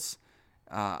on-rails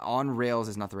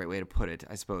is not the right way to put it,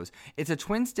 I suppose. It's a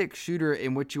twin-stick shooter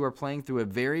in which you are playing through a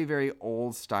very, very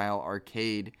old-style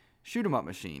arcade shoot-'em-up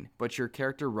machine, but your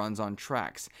character runs on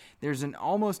tracks. There's an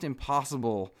almost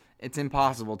impossible... It's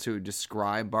impossible to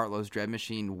describe Bartlow's Dread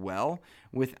Machine well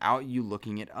without you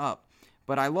looking it up.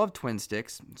 But I love twin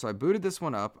sticks, so I booted this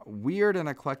one up. Weird and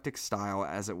eclectic style,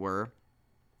 as it were.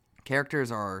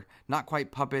 Characters are not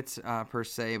quite puppets per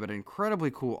se, but incredibly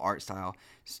cool art style.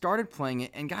 Started playing it,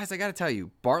 and guys, I gotta tell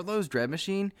you, Bartlow's Dread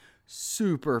Machine,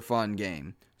 super fun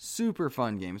game. Super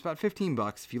fun game. It's about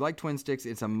 $15. If you like twin sticks,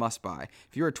 it's a must-buy.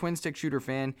 If you're a twin stick shooter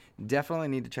fan, definitely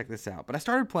need to check this out. But I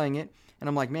started playing it, and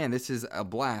I'm like, man, this is a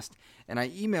blast. And I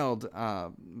emailed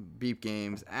Beep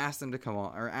Games, asked Clayton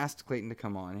to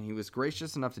come on, and he was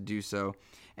gracious enough to do so.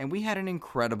 And we had an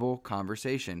incredible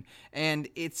conversation. And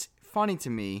it's funny to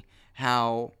me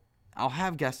how I'll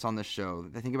have guests on the show.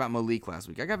 I think about Malik last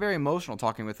week. I got very emotional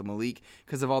talking with Malik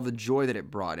because of all the joy that it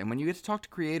brought. And when you get to talk to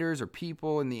creators or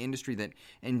people in the industry that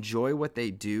enjoy what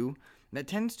they do, that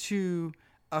tends to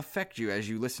affect you as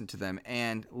you listen to them.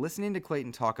 And listening to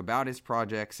Clayton talk about his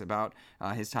projects, about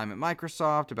his time at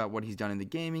Microsoft, about what he's done in the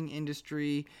gaming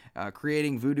industry,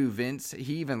 creating Voodoo Vince.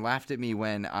 He even laughed at me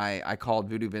when I called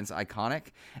Voodoo Vince iconic,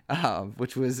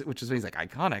 which was when he's like,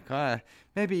 iconic.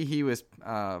 Maybe he was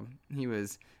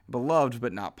beloved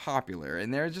but not popular,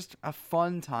 and there's just a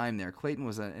fun time there. Clayton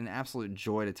was an absolute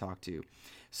joy to talk to.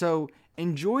 So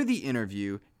enjoy the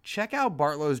interview. Check out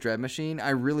Bartlow's Dread Machine. I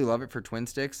really love it for twin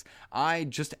sticks. I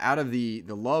just, out of the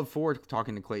love for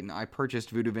talking to Clayton, I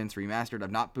purchased Voodoo Vince Remastered.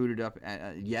 I've not booted up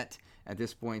yet. At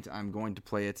this point, I'm going to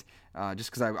play it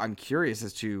just because I'm curious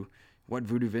as to what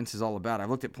Voodoo Vince is all about. I've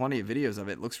looked at plenty of videos of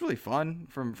it. It looks really fun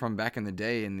from back in the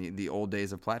day, in the old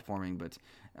days of platforming, but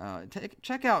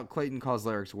check out Clayton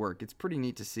Kozlaric's work. It's pretty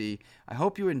neat to see. I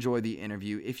hope you enjoy the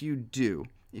interview. If you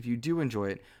do enjoy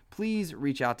it, please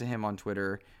reach out to him on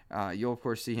Twitter. You'll, of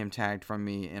course, see him tagged from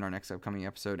me in our next upcoming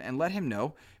episode, and let him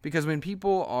know, because when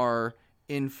people are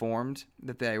informed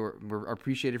that they were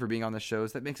appreciated for being on the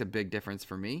shows, that makes a big difference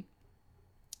for me.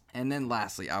 And then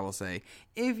lastly, I will say,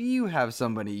 if you have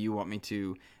somebody you want me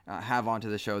to have onto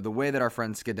the show the way that our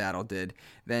friend Skedaddle did,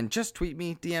 then just tweet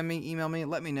me, DM me, email me,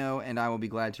 let me know, and I will be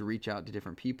glad to reach out to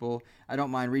different people. I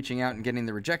don't mind reaching out and getting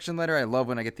the rejection letter. I love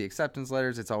when I get the acceptance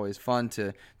letters. It's always fun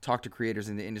to talk to creators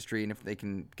in the industry, and if they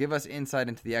can give us insight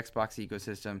into the Xbox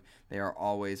ecosystem, they are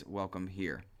always welcome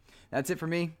here. That's it for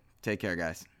me. Take care,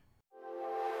 guys.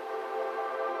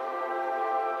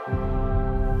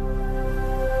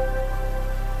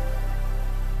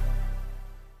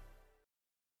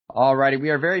 Alrighty,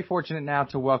 we are very fortunate now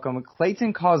to welcome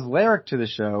Clayton Kozlaric to the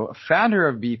show, founder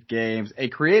of Beep Games, a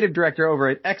creative director over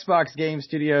at Xbox Game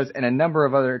Studios, and a number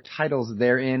of other titles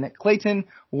therein. Clayton,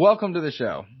 welcome to the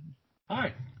show.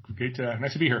 Hi, great,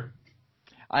 nice to be here.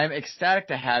 I'm ecstatic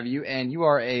to have you, and you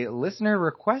are a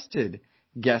listener-requested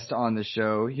guest on the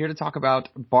show, here to talk about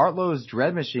Bartlow's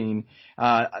Dread Machine,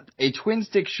 a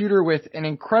twin-stick shooter with an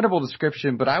incredible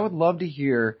description, but I would love to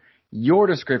hear your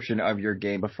description of your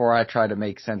game before I try to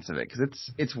make sense of it, because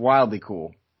it's wildly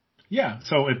cool. Yeah.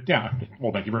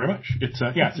 Well, thank you very much. It's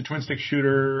a twin stick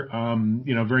shooter,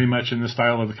 very much in the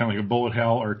style of kind of like a bullet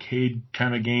hell arcade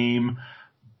kind of game,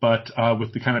 but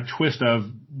with the kind of twist of,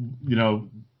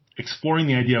 exploring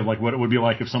the idea of like what it would be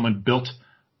like if someone built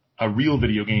a real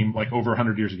video game like over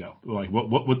 100 years ago. Like what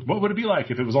would it be like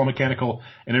if it was all mechanical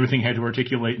and everything had to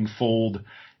articulate and fold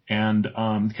and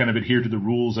kind of adhere to the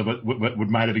rules of what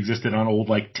might have existed on old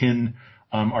like tin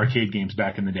arcade games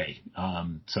back in the day.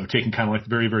 So taking kind of like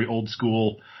very, very old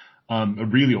school a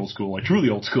really old school, like truly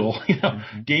old school,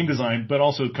 game design, but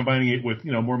also combining it with,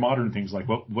 more modern things like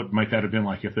what might that have been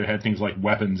like if they had things like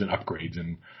weapons and upgrades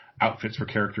and outfits for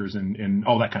characters and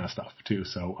all that kind of stuff too.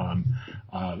 So,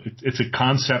 it's a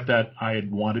concept that I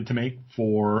had wanted to make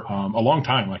for, a long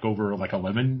time, like over like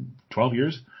 11, 12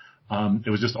 years. It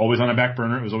was just always on a back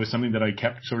burner. It was always something that I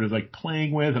kept sort of like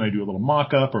playing with, and I do a little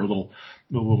mock-up or a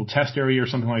little test area or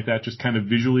something like that, just kind of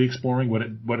visually exploring what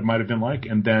it might have been like.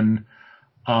 And then,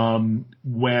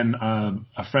 when,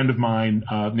 a friend of mine,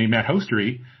 named Matt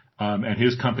Hostery, and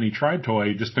his company Tribe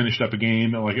Toy just finished up a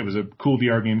game, like it was a cool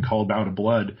VR game called Bound of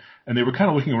Blood, and they were kind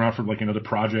of looking around for like another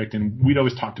project, and we'd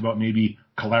always talked about maybe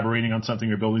collaborating on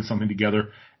something or building something together.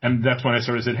 And that's when I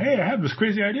sort of said, hey, I have this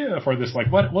crazy idea for this,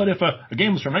 like what if a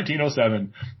game was from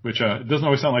 1907, which, doesn't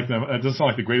always sound like it doesn't sound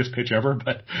like the greatest pitch ever,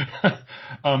 but,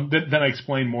 then I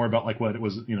explained more about like what it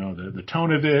was, the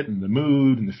tone of it and the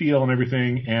mood and the feel and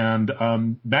everything. And,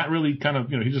 Matt really kind of,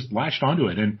 he just latched onto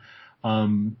it. And,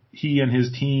 he and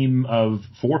his team of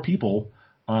 4 people,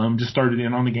 just started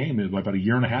in on the game about a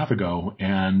year and a half ago.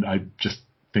 And I just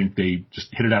think they just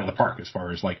hit it out of the park as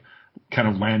far as like kind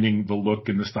of landing the look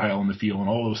and the style and the feel and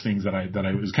all those things that I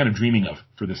was kind of dreaming of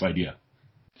for this idea.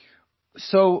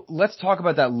 So let's talk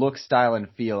about that look, style, and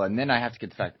feel, and then I have to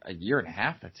get to that a year and a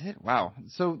half. That's it. Wow.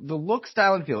 So the look,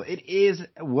 style, and feel, it is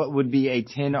what would be a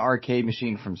tin arcade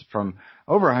machine from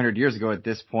over 100 years ago at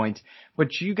this point.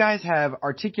 But you guys have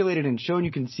articulated and shown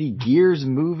you can see gears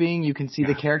moving, you can see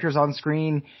the characters on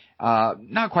screen,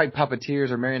 not quite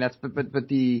puppeteers or marionettes, but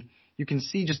you can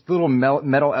see just little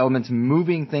metal elements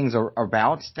moving things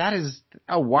about. That is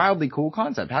a wildly cool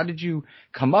concept. How did you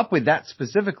come up with that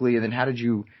specifically, and then how did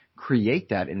you create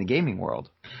that in the gaming world?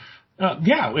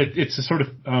 It's a sort of,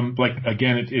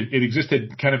 it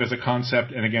existed kind of as a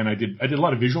concept. And again, I did a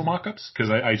lot of visual mock-ups because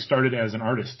I started as an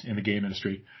artist in the game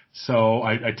industry. So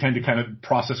I tend to kind of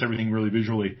process everything really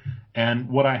visually. And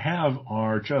what I have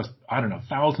are just,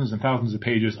 thousands and thousands of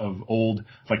pages of old,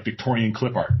 like Victorian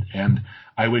clip art. And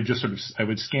I would just I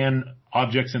would scan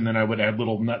objects, and then I would add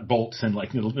little nut bolts and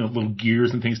like little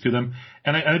gears and things to them.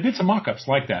 And I did some mock-ups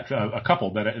like that, a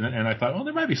couple and I thought,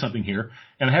 there might be something here.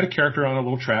 And I had a character on a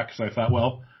little track, so I thought,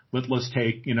 well, let's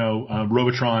take,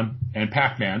 Robotron and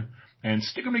Pac-Man and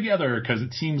stick them together, because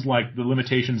it seems like the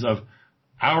limitations of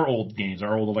our old games,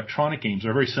 our old electronic games,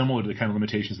 are very similar to the kind of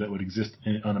limitations that would exist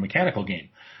on a mechanical game.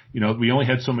 We only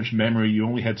had so much memory. You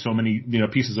only had so many,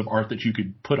 pieces of art that you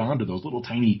could put onto those little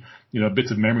tiny,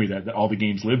 bits of memory that all the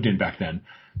games lived in back then.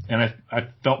 And I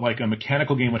felt like a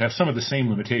mechanical game would have some of the same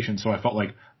limitations. So I felt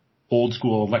like old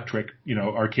school electric,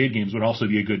 arcade games would also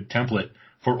be a good template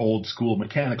for old school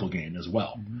mechanical game as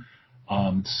well. Mm-hmm.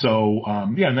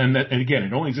 And again,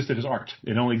 it only existed as art.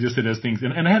 It only existed as things.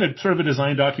 And I had a sort of a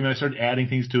design document. I started adding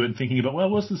things to it and thinking about,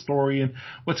 what's the story and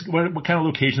what kind of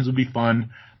locations would be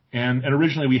fun. And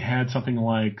originally we had something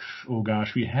like,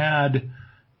 we had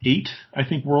 8, I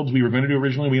think, worlds we were going to do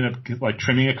originally. We ended up like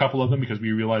trimming a couple of them because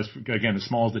we realized, again, as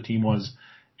small as the team was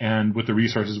and with the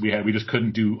resources we had, we just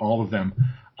couldn't do all of them.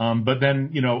 But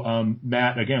then,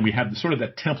 Matt, again, we had sort of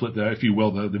that template, if you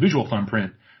will, the visual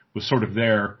thumbprint was sort of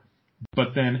there. But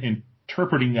then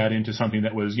interpreting that into something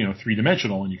that was,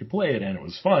 3-dimensional and you could play it and it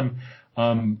was fun.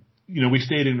 We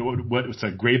stayed in what was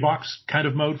a gray box kind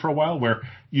of mode for a while, where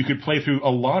you could play through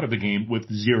a lot of the game with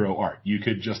zero art. You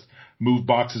could just move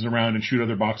boxes around and shoot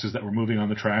other boxes that were moving on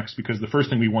the tracks, because the first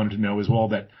thing we wanted to know is, well,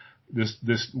 that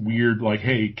this weird, like,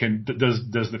 hey,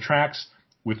 does the tracks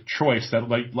with choice that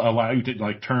like allow you to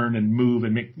like turn and move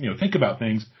and make, think about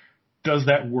things, does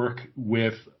that work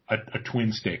with a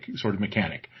twin stick sort of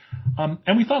mechanic?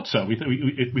 And we thought so. We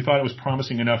thought it was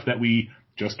promising enough that we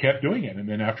just kept doing it. And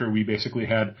then after we basically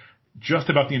had just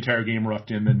about the entire game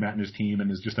roughed in, then Matt and his team and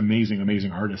his just amazing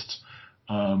artists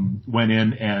went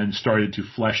in and started to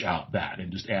flesh out that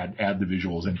and just add the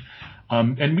visuals.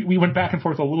 And we went back and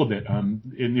forth a little bit.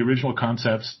 In the original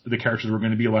concepts, the characters were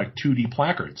going to be like 2D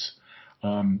placards.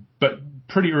 But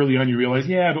pretty early on you realize,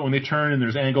 but when they turn and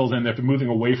there's angles and if they're moving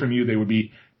away from you, they would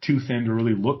be too thin to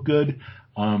really look good.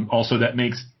 Also that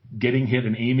makes getting hit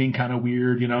and aiming kind of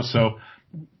weird, so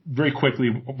very quickly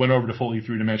went over to fully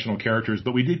 3-dimensional characters,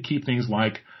 but we did keep things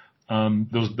like,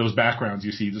 those backgrounds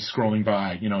you see just scrolling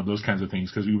by, those kinds of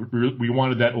things, because we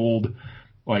wanted that old,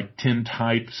 like tin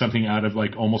type, something out of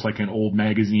like almost like an old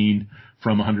magazine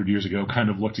from 100 years ago kind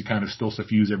of look to kind of still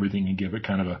suffuse everything and give it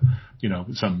kind of a,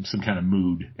 some kind of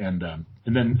mood. And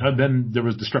then there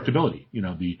was destructibility,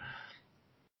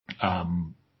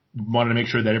 wanted to make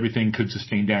sure that everything could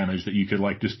sustain damage, that you could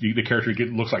like just the character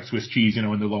looks like Swiss cheese,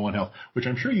 when they're low on health, which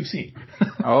I'm sure you've seen.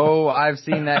 Oh, I've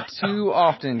seen that too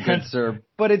often, good sir.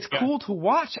 But it's cool to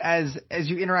watch as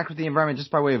you interact with the environment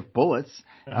just by way of bullets,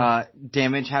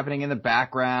 damage happening in the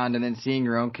background, and then seeing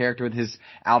your own character with his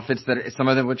outfits some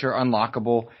of them which are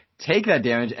unlockable, take that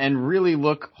damage and really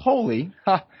look holy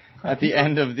at the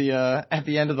end of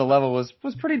the level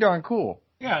was pretty darn cool.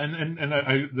 Yeah, and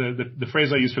the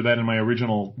phrase I used for that in my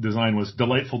original design was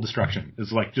delightful destruction.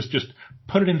 It's like just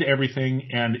put it into everything,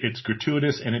 and it's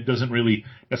gratuitous, and it doesn't really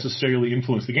necessarily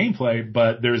influence the gameplay,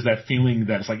 but there's that feeling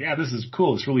that it's like, yeah, this is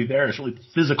cool, it's really there, it's really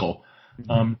physical.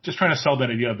 Just trying to sell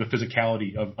that idea of the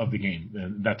physicality of the game,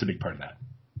 and that's a big part of that.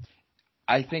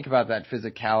 I think about that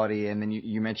physicality, and then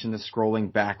you mentioned the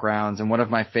scrolling backgrounds, and one of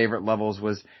my favorite levels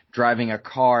was driving a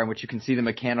car in which you can see the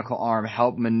mechanical arm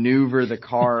help maneuver the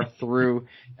car through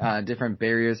different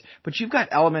barriers. But you've got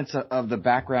elements of the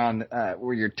background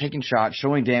where you're taking shots,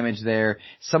 showing damage there.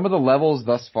 Some of the levels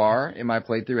thus far in my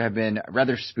playthrough have been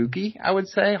rather spooky, I would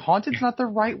say. Haunted's not the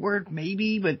right word,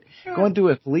 maybe, but going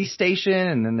through a police station,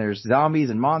 and then there's zombies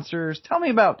and monsters. Tell me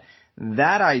about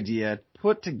that idea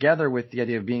put together with the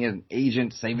idea of being an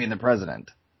agent saving the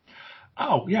president.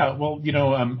 Oh, yeah. Well,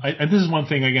 and this is one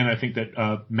thing, again, I think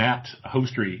that Matt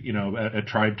Hostry, at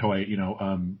Tribe Toy,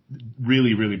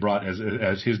 really, really brought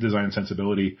as his design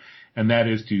sensibility, and that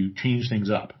is to change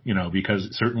things up, because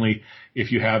certainly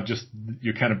if you have just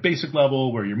your kind of basic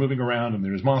level where you're moving around and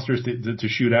there's monsters to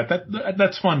shoot at,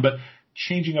 that's fun, but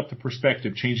changing up the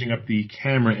perspective, changing up the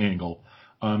camera angle,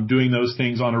 doing those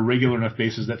things on a regular enough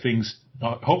basis that things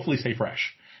hopefully stay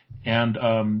fresh.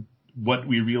 And what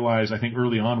we realized, I think,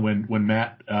 early on when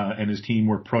Matt and his team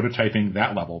were prototyping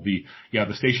that level, the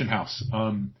station house,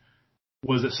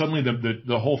 was that suddenly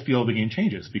the whole feel of the game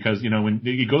changes, because when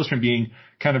it goes from being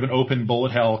kind of an open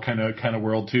bullet hell kind of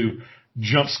world to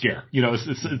jump scare.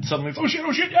 It's suddenly oh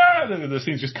shit, yeah, those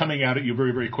things just coming out at you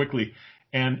very, very quickly.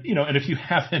 And and if you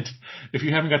haven't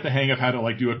got the hang of how to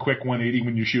like do a quick 180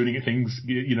 when you're shooting at things,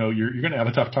 you're going to have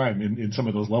a tough time in some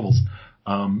of those levels.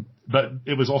 But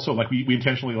it was also like we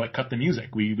intentionally like cut the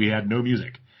music. We had no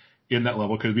music in that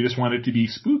level because we just wanted it to be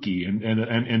spooky and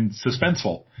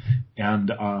suspenseful. And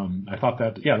I thought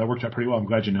that worked out pretty well. I'm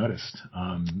glad you noticed.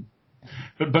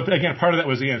 But again, part of that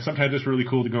was, sometimes it's really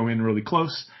cool to go in really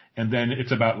close, and then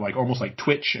it's about like almost like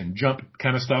twitch and jump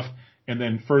kind of stuff. And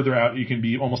then further out, you can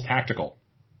be almost tactical,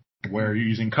 where you're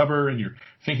using cover and you're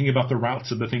thinking about the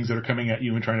routes of the things that are coming at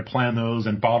you and trying to plan those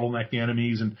and bottleneck the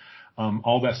enemies and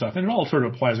all that stuff. And it all sort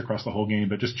of applies across the whole game,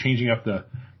 but just changing up the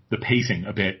pacing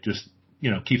a bit just,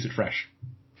 keeps it fresh.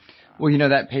 Well,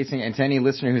 that pacing, and to any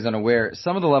listener who's unaware,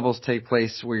 some of the levels take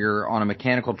place where you're on a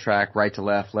mechanical track, right to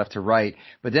left, left to right,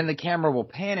 but then the camera will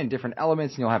pan in different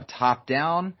elements and you'll have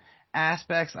top-down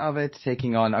aspects of it,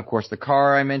 taking on, of course, the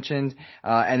car I mentioned,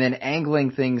 and then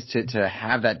angling things to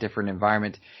have that different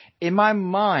environment. In my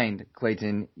mind,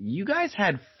 Clayton, you guys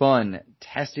had fun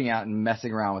testing out and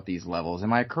messing around with these levels.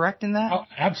 Am I correct in that? Oh,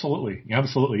 absolutely.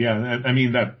 Absolutely. Yeah. I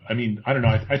mean, I don't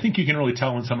know. I think you can really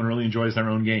tell when someone really enjoys their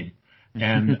own game.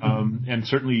 And, and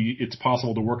certainly it's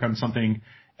possible to work on something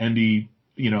and be,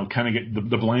 kind of get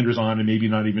the blinders on and maybe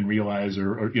not even realize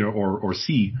or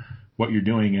see what you're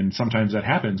doing. And sometimes that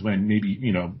happens when maybe,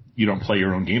 you don't play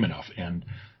your own game enough. And,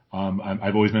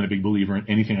 I've always been a big believer in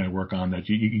anything I work on that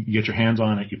you get your hands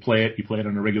on it, you play it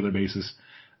on a regular basis,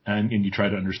 and you try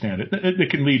to understand it. It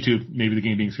can lead to maybe the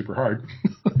game being super hard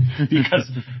because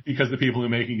the people who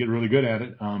make it get really good at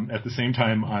it. At the same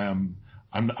time,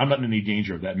 I'm not in any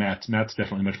danger of that. Matt's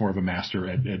definitely much more of a master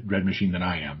at Red Machine than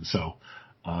I am. So,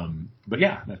 but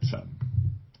yeah, that's,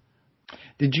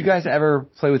 Did you guys ever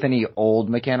play with any old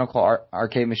mechanical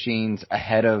arcade machines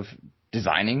ahead of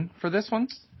designing for this one?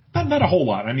 Not a whole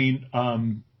lot. I mean,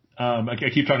 I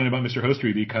keep talking about Mr.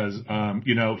 Hostry because,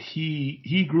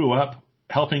 he grew up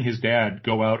helping his dad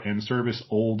go out and service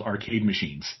old arcade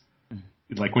machines,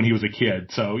 like when he was a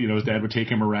kid. So, his dad would take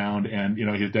him around, and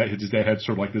his dad had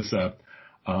sort of like this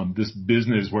this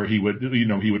business where he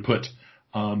would put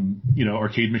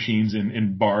arcade machines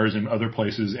in bars and other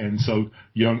places, and so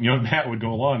young Matt would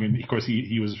go along, and of course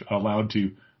he was allowed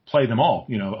to play them all,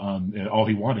 all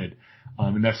he wanted.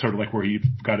 And that's sort of like where he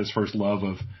got his first love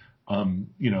of,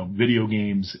 video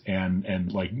games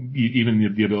and like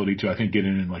even the ability to, I think, get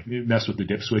in and like mess with the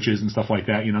dip switches and stuff like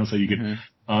that, so you could,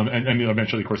 and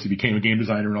eventually, of course, he became a game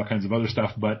designer and all kinds of other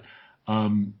stuff. But,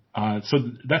 so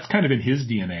that's kind of in his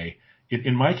DNA.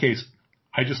 In my case,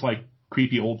 I just like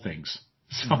creepy old things.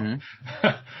 So,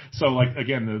 so like,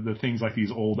 again, the things like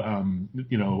these old, print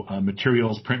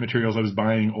materials. I was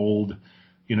buying old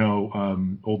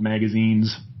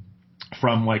magazines,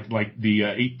 from like the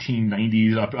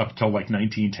 1890s up till like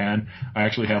 1910. I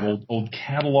actually have old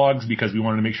catalogs because we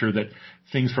wanted to make sure that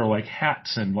things for like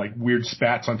hats and like weird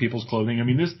spats on people's clothing. I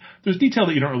mean, there's detail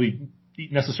that you don't really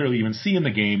necessarily even see in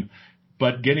the game,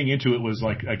 but getting into it was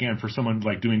like, again, for someone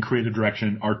like doing creative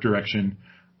direction, art direction,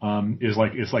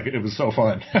 it was so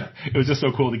fun. It was just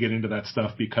so cool to get into that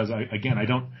stuff because I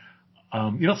don't,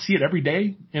 you don't see it every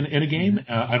day in a game.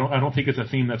 I don't think it's a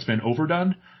theme that's been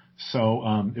overdone.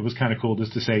 So, it was kind of cool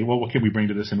just to say, well, what can we bring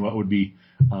to this and what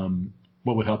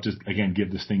would help just, again,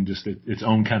 give this thing just its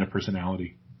own kind of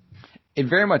personality. It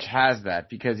very much has that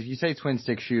because if you say twin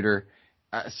stick shooter,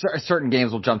 certain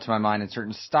games will jump to my mind and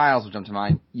certain styles will jump to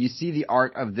mind. You see the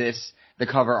art of this, the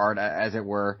cover art as it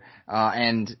were,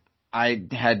 and I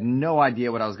had no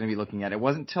idea what I was going to be looking at. It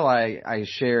wasn't until I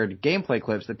shared gameplay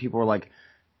clips that people were like,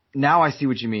 now I see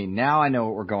what you mean. Now I know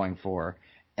what we're going for.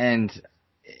 And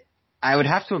I would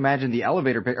have to imagine the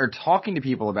elevator pitch or talking to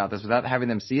people about this without having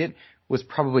them see it was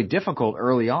probably difficult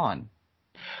early on.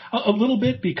 A little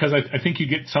bit because I think you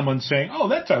get someone saying, oh,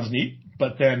 that sounds neat,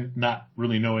 but then not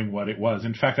really knowing what it was.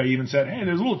 In fact, I even said, hey,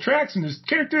 there's little tracks and there's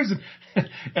characters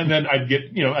and then I'd get,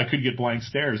 I could get blank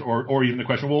stares or even the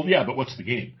question, well, yeah, but what's the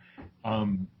game?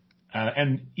 And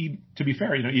to be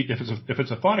fair, if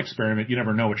it's a thought experiment, you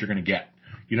never know what you're going to get.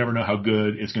 You never know how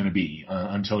good it's going to be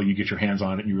until you get your hands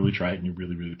on it and you really try it and you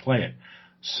really, really play it.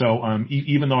 So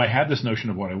even though I had this notion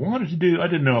of what I wanted to do, I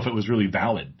didn't know if it was really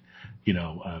valid,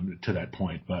 to that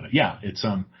point. But yeah,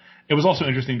 it was also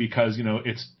interesting because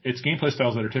it's gameplay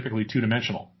styles that are typically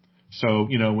two-dimensional. So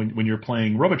when you're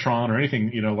playing Robotron or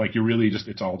anything, like you're really it's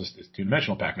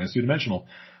two-dimensional. Pac-Man is two-dimensional.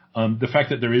 The fact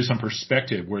that there is some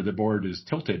perspective where the board is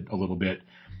tilted a little bit.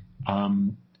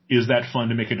 Is that fun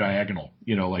to make a diagonal?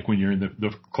 Like when you're in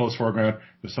the close foreground,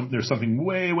 there's something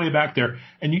way, way back there.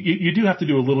 And you do have to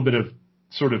do a little bit of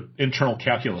sort of internal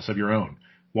calculus of your own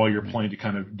while you're playing to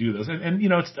kind of do this. And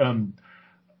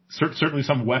it's, certainly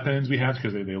some weapons we have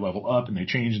because they level up and they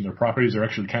change and their properties are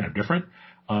actually kind of different.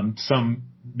 Some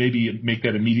maybe make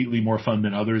that immediately more fun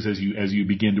than others as you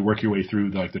begin to work your way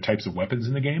through the types of weapons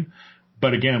in the game.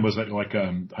 But again, was like,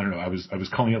 I don't know, I was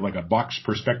calling it like a box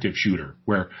perspective shooter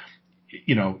where,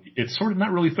 it's sort of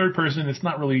not really third person. It's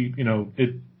not really,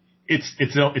 it's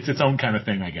its own kind of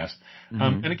thing, I guess.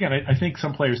 And again, I think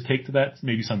some players take to that,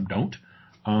 maybe some don't,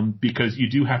 because you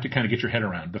do have to kind of get your head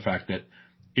around the fact that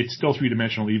it's still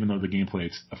three-dimensional, even though the gameplay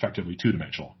is effectively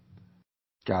two-dimensional.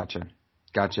 Gotcha.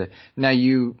 Now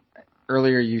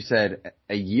earlier you said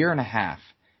a year and a half.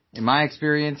 In my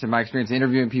experience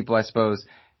interviewing people, I suppose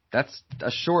that's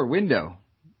a short window.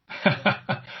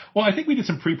 Well, I think we did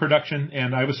some pre-production,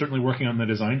 and I was certainly working on the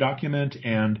design document,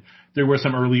 and there were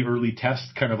some early tests,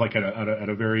 kind of like at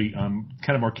a very kind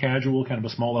of more casual, kind of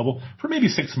a small level, for maybe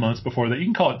 6 months before that. You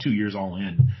can call it 2 years all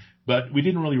in, but we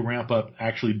didn't really ramp up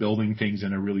actually building things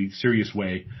in a really serious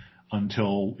way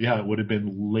until it would have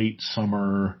been late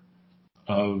summer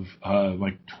of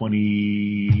like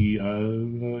 20.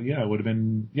 It would have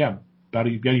been about a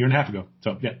year and a half ago.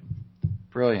 So yeah,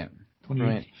 brilliant.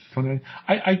 20,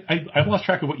 I've lost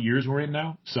track of what years we're in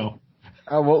now. So,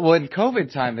 well, in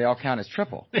COVID time, they all count as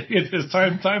triple.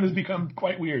 Time has become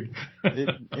quite weird.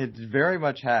 It very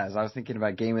much has. I was thinking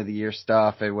about Game of the Year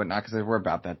stuff and whatnot because we're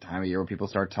about that time of year where people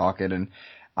start talking, and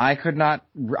I did not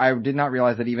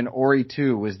realize that even Ori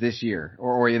 2 was this year,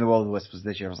 or Ori and the Will of the Wisps was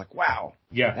this year. I was like, wow,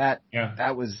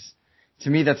 that was. To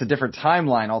me, that's a different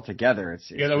timeline altogether.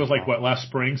 That was like last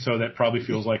spring, so that probably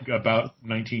feels like about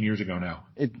 19 years ago now.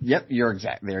 Yep, you're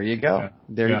exact. There you go.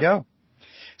 You go.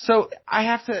 So I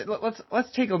have to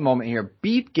let's take a moment here.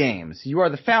 Beep Games. You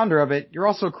are the founder of it. You're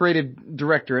also a creative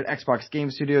director at Xbox Game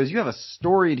Studios. You have a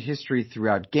storied history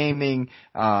throughout gaming,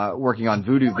 working on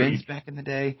Voodoo Vince back in the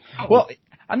day. Oh. Well,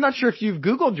 I'm not sure if you've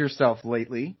Googled yourself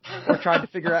lately or tried to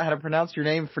figure out how to pronounce your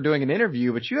name for doing an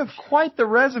interview, but you have quite the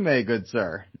resume, good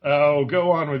sir. Oh,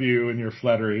 go on with you and your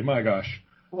flattery. My gosh.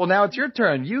 Well, now it's your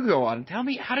turn. You go on. Tell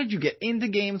me, how did you get into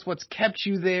games? What's kept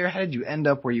you there? How did you end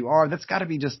up where you are? That's got to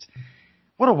be just,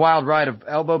 what a wild ride of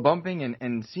elbow bumping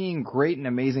and seeing great and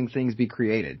amazing things be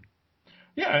created.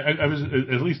 Yeah, I was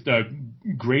at least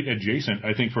great adjacent,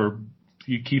 I think, for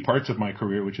key parts of my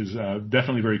career, which is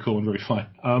definitely very cool and very fun.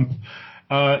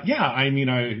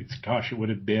 It would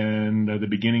have been the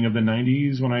beginning of the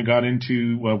 90s when I got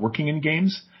into working in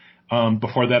games.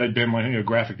 Before that, I'd been like a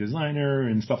graphic designer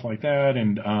and stuff like that,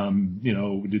 and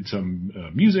did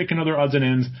some music and other odds and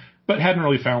ends, but hadn't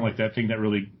really found like that thing that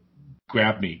really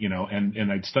grabbed me,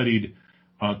 and I'd studied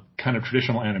kind of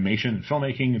traditional animation and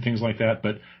filmmaking and things like that,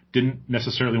 but didn't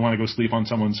necessarily want to go sleep on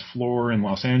someone's floor in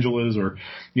Los Angeles or,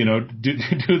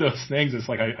 do those things. It's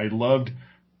like I loved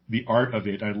the art of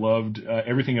it. I loved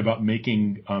everything about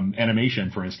making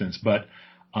animation, for instance. But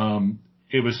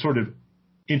it was sort of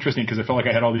interesting because I felt like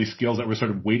I had all these skills that were sort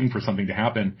of waiting for something to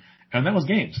happen, and that was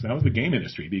games. That was the game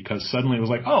industry, because suddenly it was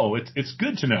like, oh, it's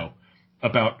good to know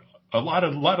about a lot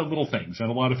of little things, and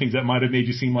a lot of things that might have made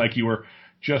you seem like you were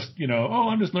just, oh,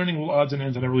 I'm just learning little odds and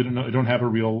ends, and I really don't have a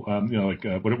real, what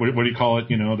do you call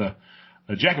it?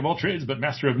 A jack of all trades, but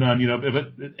master of none.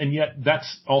 And yet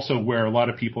that's also where a lot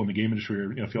of people in the game industry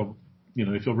are, feel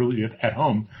really at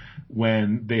home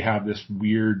when they have this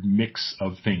weird mix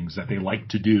of things that they like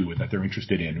to do and that they're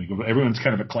interested in. Everyone's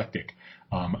kind of eclectic.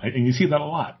 And you see that a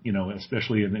lot,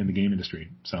 especially in the game industry.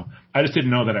 So I just didn't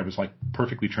know that I was like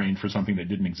perfectly trained for something that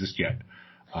didn't exist yet.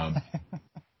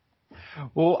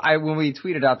 Well, when we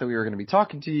tweeted out that we were going to be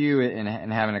talking to you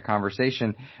and having a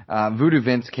conversation, Voodoo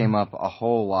Vince came up a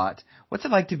whole lot. What's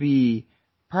it like to be,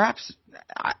 perhaps,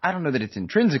 I don't know that it's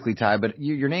intrinsically tied, but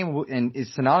your name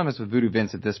is synonymous with Voodoo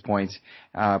Vince at this point,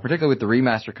 particularly with the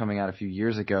remaster coming out a few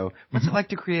years ago. What's it like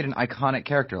to create an iconic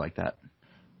character like that?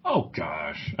 Oh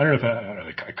gosh, I don't know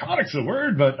if iconic's the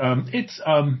word, but it's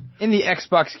in the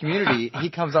Xbox community, he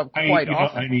comes up quite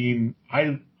often.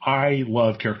 I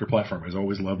love character platformers. I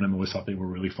always loved them. Always thought they were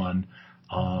really fun.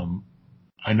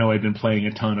 I know I'd been playing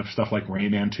a ton of stuff like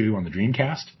Rayman 2 on the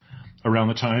Dreamcast around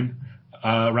the time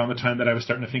that I was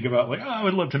starting to think about like, I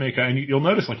would love to make and you'll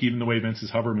notice like even the way Vince's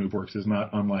hover move works is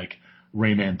not unlike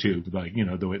Rayman 2, like,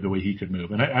 the way he could move.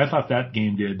 And I thought that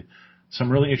game did some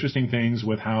really interesting things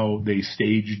with how they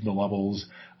staged the levels,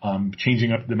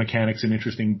 changing up the mechanics in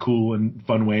interesting, cool, and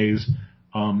fun ways.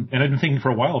 And I've been thinking for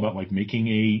a while about like making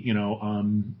a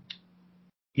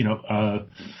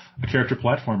character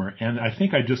platformer. And I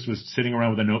think I just was sitting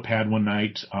around with a notepad one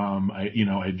night.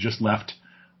 I just left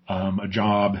a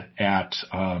job at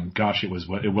it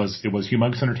was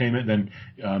Humongous Entertainment. Then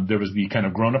there was the kind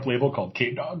of grown-up label called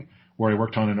Cave Dog, where I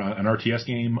worked on an RTS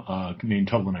game named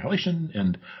Total Annihilation,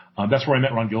 and that's where I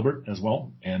met Ron Gilbert as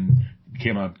well, and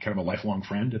became a kind of a lifelong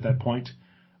friend at that point.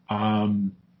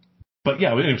 But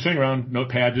yeah, sitting around,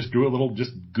 notepad, just drew a little,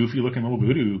 just goofy-looking little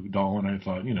voodoo doll, and I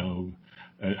thought,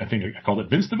 I think I called it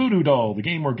Vince the Voodoo Doll. The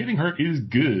game where getting hurt is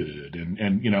good, and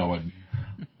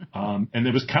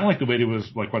it was kind of like the way it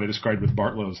was like what I described with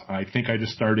Bartlow's. I think I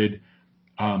just started.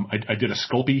 I did a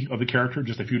Sculpey of the character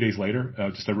just a few days later,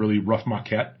 just a really rough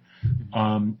maquette.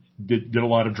 Did a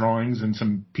lot of drawings and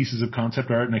some pieces of concept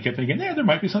art, and I kept thinking, there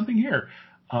might be something here.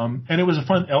 And it was a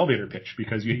fun elevator pitch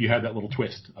because you had that little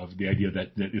twist of the idea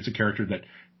that it's a character that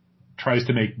tries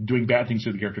to make doing bad things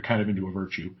to the character kind of into a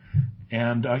virtue.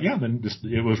 And then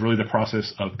it was really the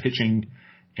process of pitching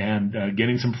and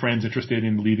getting some friends interested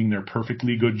in leaving their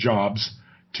perfectly good jobs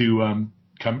to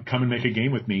come and make a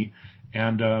game with me.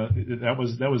 And that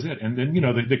was it. And then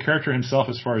the character himself,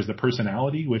 as far as the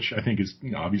personality, which I think is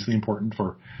obviously important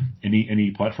for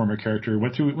any platformer character,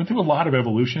 went through a lot of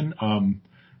evolution.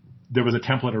 There was a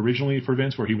template originally for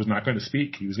Vince where he was not going to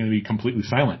speak; he was going to be completely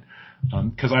silent.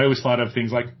 Because I always thought of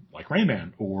things like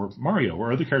Rayman or Mario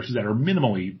or other characters that are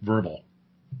minimally verbal.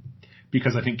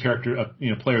 Because I think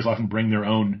players often bring their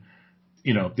own,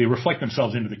 they reflect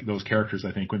themselves into those characters.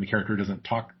 I think when the character doesn't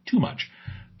talk too much.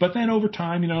 But then over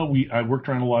time, I worked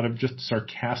around a lot of just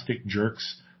sarcastic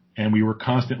jerks, and we were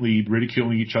constantly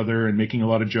ridiculing each other and making a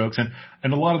lot of jokes,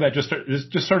 and a lot of that just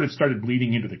started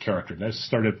bleeding into the character. That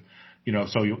started,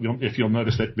 so if you'll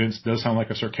notice that Vince does sound like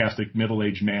a sarcastic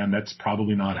middle-aged man, that's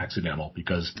probably not accidental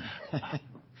because,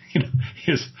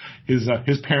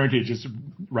 his parentage is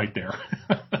right there.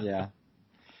 Yeah.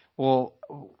 Well.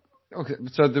 Okay,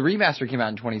 so the remaster came out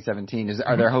in 2017.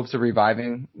 Are there hopes of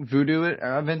reviving Voodoo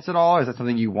Vince at all? Is that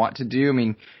something you want to do? I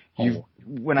mean, go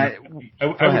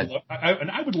ahead.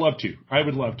 I would love to.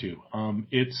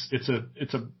 It's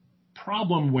a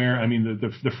problem where, I mean,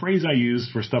 the phrase I use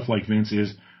for stuff like Vince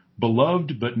is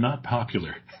beloved but not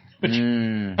popular.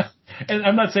 And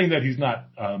I'm not saying that he's not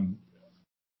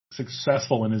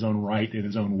successful in his own right, in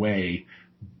his own way,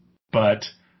 but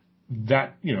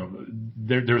that,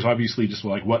 there's obviously just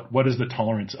like what is the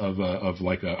tolerance of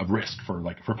risk for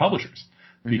publishers,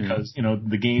 because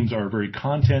the games are very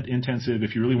content intensive.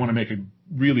 If you really want to make a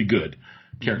really good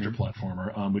character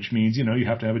platformer, which means you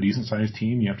have to have a decent sized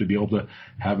team, you have to be able to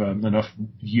have enough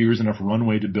years, enough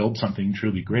runway to build something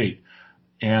truly great.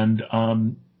 And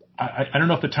I don't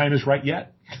know if the time is right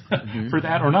yet for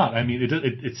that or not. I mean,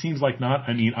 it seems like not.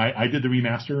 I mean, I did the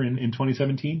remaster in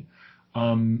 2017.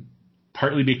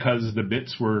 Partly because the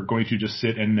bits were going to just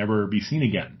sit and never be seen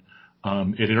again.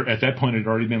 At that point, it had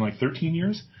already been like 13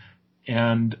 years,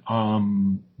 and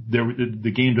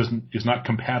the game is not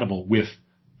compatible with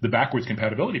the backwards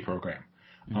compatibility program.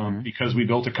 because we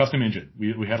built a custom engine.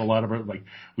 We had a lot of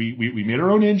we made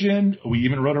our own engine. We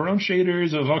even wrote our own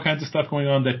shaders. There was all kinds of stuff going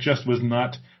on that just was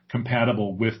not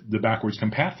compatible with the backwards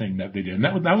compat thing that they did.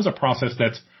 And that was a process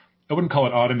that's, I wouldn't call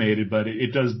it automated, but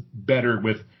it does better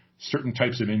with certain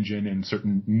types of engine and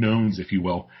certain knowns, if you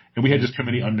will. And we had just too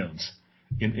many unknowns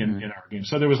in our game.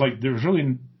 So there was really,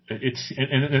 and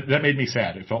that made me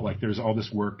sad. It felt like there was all this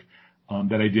work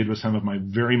that I did with some of my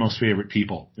very most favorite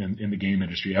people in the game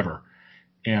industry ever.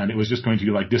 And it was just going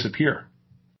to disappear.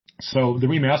 So the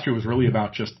remaster was really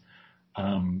about just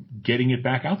getting it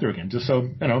back out there again, just so,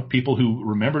 people who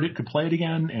remembered it could play it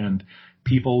again, and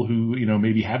people who,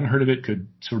 maybe hadn't heard of it could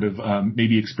sort of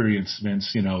maybe experience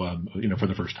Vince, for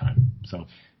the first time. So,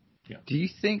 yeah. Do you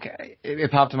think,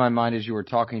 it popped in my mind as you were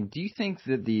talking, do you think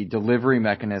that the delivery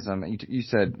mechanism, you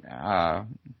said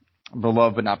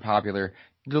beloved but not popular,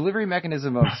 delivery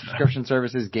mechanism of subscription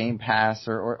services, Game Pass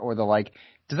or the like,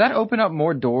 does that open up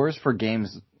more doors for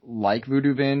games like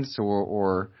Voodoo Vince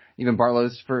or even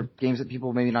Bartlow's, for games that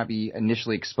people maybe not be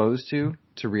initially exposed to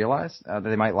realize that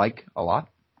they might like a lot?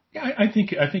 Yeah, I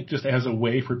think just as a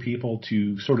way for people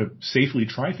to sort of safely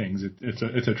try things,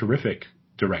 it's a terrific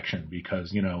direction,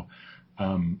 because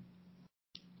I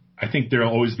think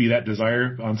there'll always be that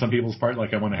desire on some people's part,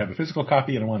 like I want to have a physical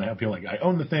copy and I want to feel like I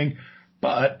own the thing,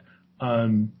 but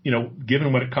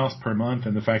given what it costs per month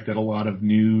and the fact that a lot of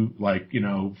new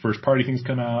first party things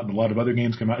come out and a lot of other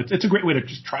games come out, it's a great way to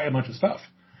just try a bunch of stuff.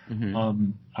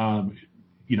 Mm-hmm.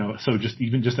 So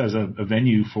just as a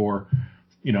venue for,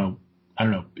 I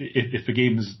don't know, if the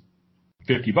game is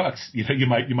 $50,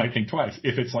 you might think twice.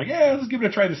 If it's like, yeah, let's give it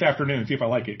a try this afternoon and see if I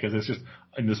like it, because it's just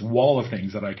in this wall of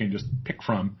things that I can just pick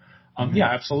from. Yeah,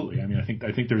 absolutely. I mean, I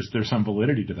think there's some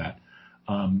validity to that.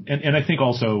 And I think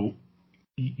also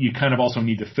you kind of also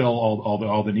need to fill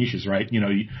all the niches, right?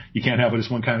 You can't have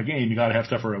just one kind of game. You got to have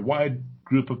stuff for a wide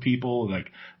group of people, like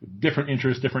different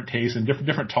interests, different tastes, and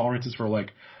different tolerances for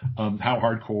how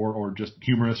hardcore or just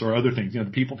humorous or other things.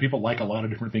 People like a lot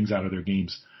of different things out of their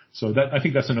games. So I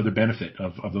think that's another benefit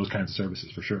of those kinds of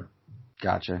services for sure.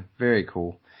 Gotcha. Very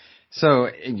cool. So,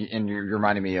 and you're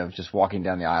reminding me of just walking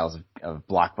down the aisles of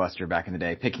Blockbuster back in the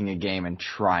day, picking a game and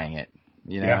trying it,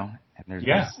 Yeah. And there's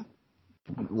a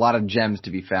lot of gems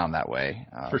to be found that way.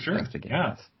 For sure. Thanks to Game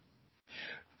Pass.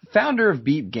 Founder of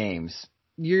Beep Games.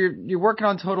 You're working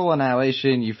on Total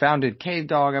Annihilation. You founded Cave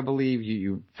Dog, I believe.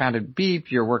 You founded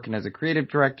Beep. You're working as a creative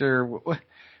director.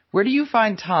 Where do you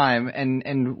find time,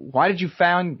 and why did you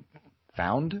found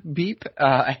Beep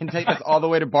and take us all the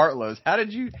way to Bartlow's? How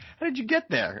did you get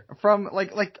there from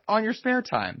like on your spare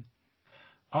time?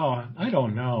 Oh, I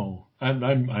don't know.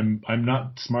 I'm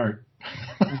not smart.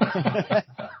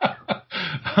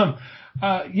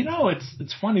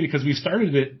 It's funny because we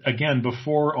started it again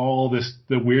before all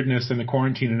the weirdness and the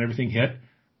quarantine and everything hit,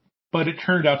 but it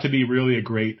turned out to be really a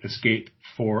great escape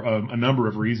for a number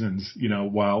of reasons.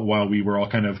 While we were all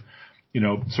kind of,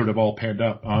 sort of all panned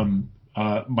up.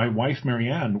 My wife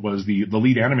Marianne was the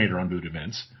lead animator on Voodoo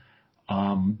Vince.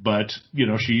 But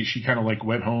she kind of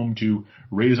went home to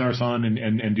raise our son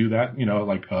and do that.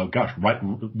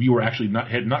 We were actually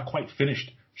had not quite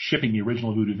finished shipping the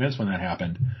original Voodoo Vince when that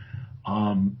happened.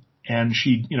 And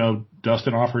she,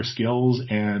 dusted off her skills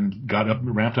and got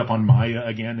ramped up on Maya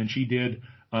again, and she did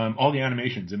all the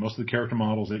animations, and most of the character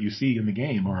models that you see in the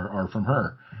game are from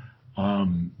her.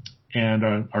 And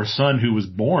our son, who was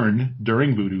born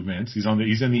during Voodoo Vince, he's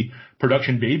in the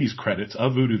production babies credits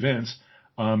of Voodoo Vince,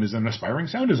 is an aspiring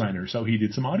sound designer, so he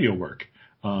did some audio work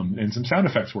and some sound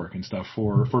effects work and stuff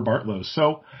for Bartlow's.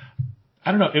 So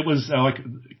I don't know, it was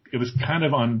kind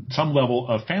of on some level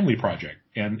a family project,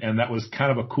 and that was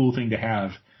kind of a cool thing to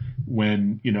have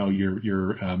when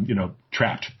you're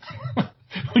trapped.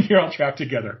 When you're all trapped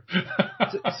together.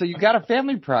 So you got a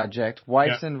family project,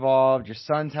 wife's involved, your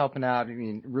son's helping out,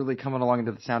 really coming along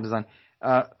into the sound design.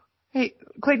 Hey,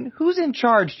 Clayton, who's in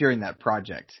charge during that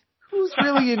project? Who's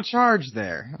really in charge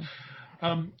there?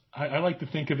 I like to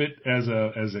think of it as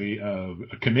a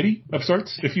committee of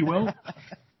sorts, if you will.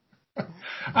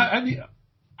 I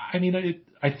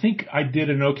think I did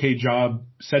an okay job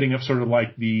setting up sort of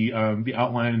like the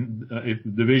outline,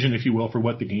 the vision, if you will, for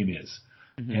what the game is.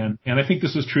 Mm-hmm. And I think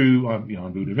this is true on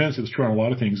Voodoo Vince. It's true on a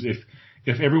lot of things.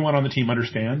 If everyone on the team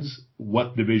understands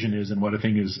what the vision is and what a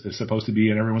thing is supposed to be,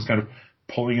 and everyone's kind of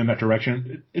pulling in that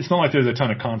direction, it's not like there's a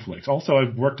ton of conflicts. Also,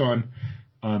 I've worked on,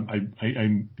 I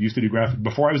used to do graphic,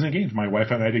 before I was in games, my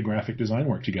wife and I did graphic design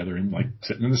work together, and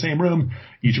sitting in the same room,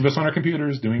 each of us on our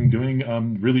computers doing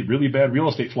really, really bad real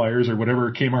estate flyers or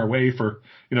whatever came our way for,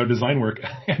 design work.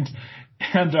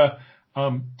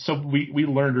 So we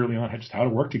learned early on just how to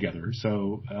work together.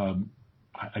 So,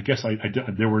 I guess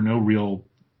there were no real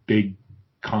big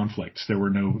conflicts. There were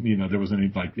no, there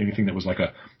wasn't anything that was like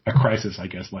a crisis, I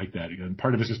guess, like that. And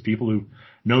part of it's just people who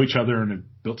know each other and have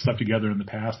built stuff together in the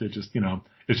past. It just,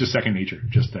 it's just second nature.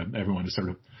 Just everyone just sort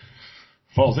of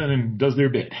falls in and does their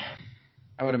bit.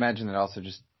 I would imagine that also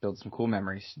just builds some cool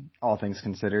memories, all things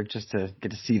considered, just to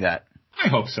get to see that. I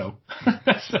hope so.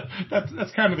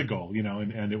 That's kind of the goal,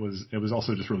 and it was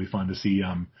also just really fun to see,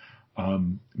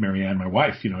 Marianne, my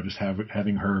wife, just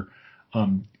having her,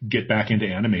 get back into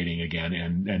animating again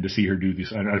and to see her do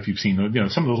this. I don't know if you've seen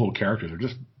some of those little characters are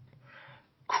just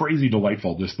crazy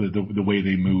delightful. Just the way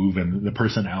they move and the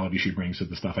personality she brings to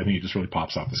the stuff. I think it just really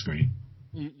pops off the screen.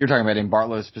 You're talking about in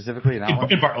Bartlow's specifically?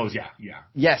 In Bartlow's, yeah.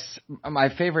 Yes. My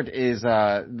favorite is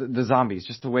the zombies,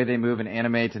 just the way they move and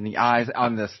animate, and the eyes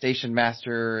on the station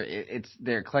master.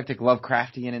 They're eclectic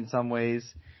Lovecraftian in some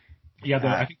ways.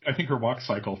 Yeah, I think her walk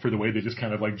cycle for the way they just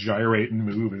kind of like gyrate and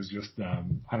move is just, I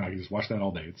don't know, you just watch that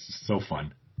all day. It's just so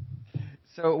fun.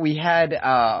 So we had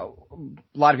a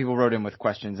lot of people wrote in with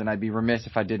questions, and I'd be remiss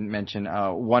if I didn't mention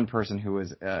one person who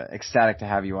was ecstatic to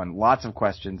have you on. Lots of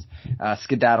questions.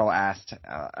 Skedaddle asked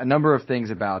a number of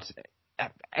things about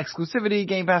exclusivity,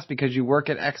 Game Pass, because you work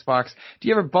at Xbox. Do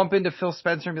you ever bump into Phil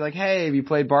Spencer and be like, hey, have you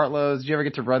played Bartlow's? Do you ever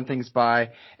get to run things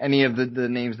by any of the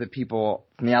names that people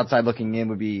from the outside looking in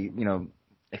would be,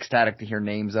 ecstatic to hear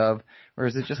names of? Or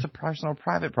is it just a personal,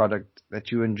 private product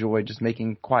that you enjoy just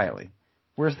making quietly?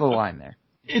 Where's the line there?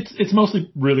 It's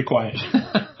mostly really quiet.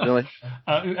 Really?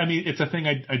 I mean, it's a thing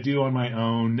I do on my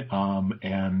own,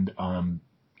 and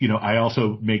I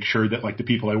also make sure that like the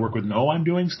people I work with know I'm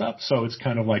doing stuff, so it's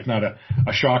kind of like not a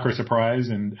shock or surprise,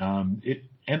 and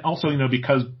also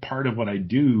because part of what I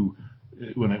do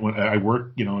when I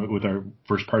work with our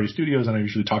first party studios, and I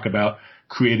usually talk about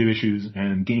creative issues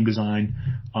and game design,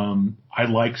 I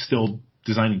like still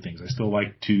designing things. I still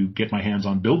like to get my hands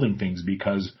on building things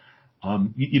because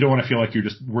you don't want to feel like you're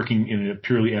just working in a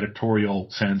purely editorial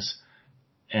sense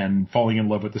and falling in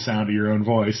love with the sound of your own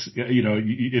voice.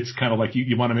 It's kind of like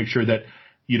you want to make sure that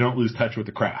you don't lose touch with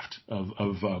the craft of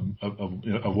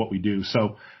what we do.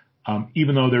 So,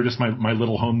 even though they're just my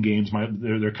little home games,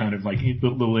 they're kind of like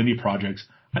little indie projects,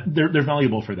 they're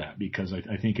valuable for that because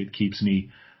I think it keeps me,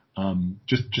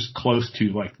 just close to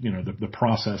like, the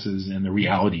processes and the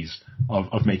realities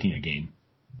of making a game.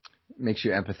 Makes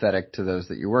you empathetic to those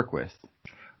that you work with.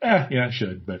 Yeah, it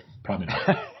should, but probably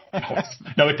not.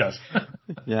 No, it does.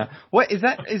 Yeah. What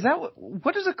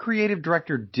does a creative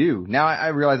director do? Now I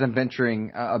realize I'm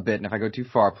venturing a bit, and if I go too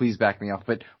far, please back me off.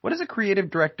 But what does a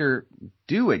creative director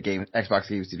do at Xbox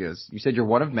Game Studios? You said you're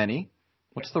one of many.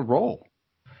 What's the role?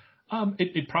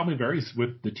 It probably varies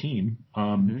with the team.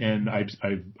 And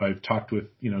I've talked with,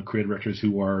 creative directors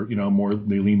who are,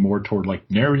 they lean more toward like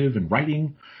narrative and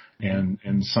writing.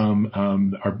 And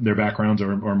some, their backgrounds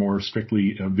are more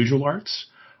strictly visual arts.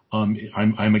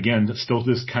 I'm again still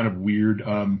this kind of weird,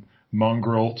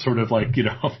 mongrel sort of like,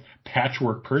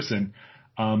 patchwork person,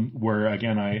 where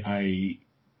again, I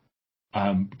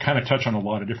kind of touch on a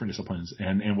lot of different disciplines.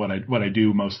 And what I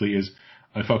do mostly is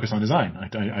I focus on design.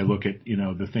 I look at,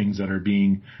 the things that are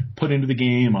being put into the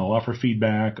game. I'll offer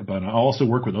feedback, but I'll also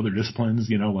work with other disciplines,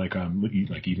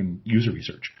 like even user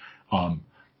research.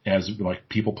 As like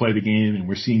people play the game and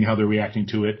we're seeing how they're reacting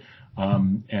to it.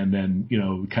 And then,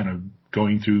 kind of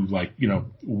going through like,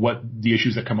 what the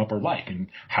issues that come up are like and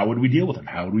how would we deal with them?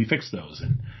 How would we fix those?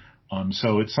 And,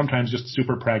 so it's sometimes just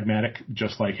super pragmatic,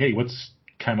 just like, hey, what's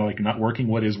kind of like not working?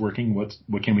 What is working?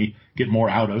 What can we get more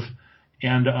out of?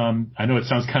 And, I know it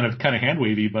sounds kind of hand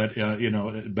wavy, but,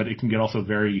 but it can get also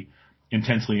very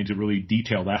intensely into really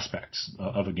detailed aspects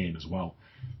of a game as well.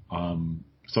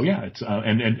 So yeah, it's,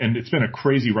 and it's been a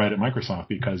crazy ride at Microsoft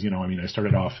because, I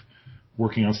started off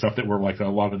working on stuff that were like a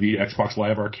lot of the Xbox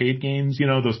Live Arcade games,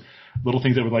 those little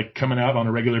things that were like coming out on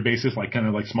a regular basis, like kind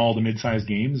of like small to mid-sized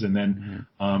games. And then,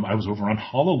 I was over on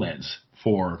HoloLens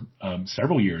for,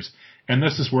 several years, and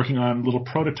this is working on little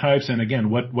prototypes. And again,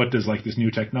 what does like this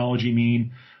new technology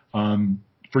mean,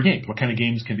 for games? What kind of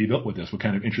games can be built with this? What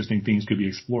kind of interesting things could be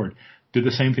explored? Did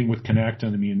the same thing with Kinect.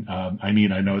 And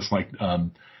I know it's like,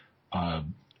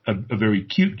 a very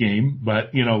cute game,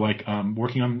 but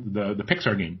working on the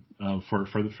Pixar game for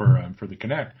the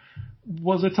Kinect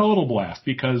was a total blast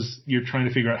because you're trying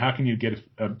to figure out how can you get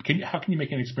how can you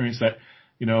make an experience that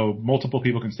multiple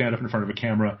people can stand up in front of a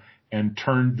camera and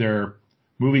turn their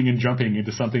moving and jumping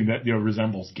into something that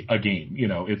resembles a game.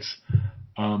 It's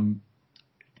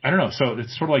I don't know. So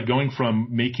it's sort of like going from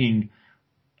making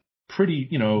pretty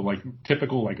like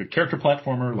typical like a character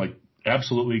platformer like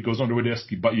absolutely goes onto a disc,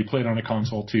 but you play it on a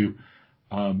console to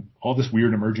all this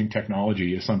weird emerging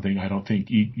technology is something I don't think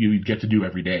you get to do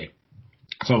every day.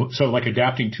 So like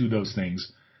adapting to those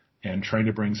things and trying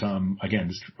to bring some, again,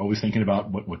 just always thinking about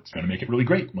what's going to make it really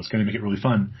great, what's going to make it really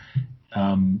fun,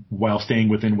 while staying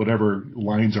within whatever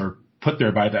lines are put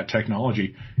there by that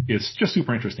technology is just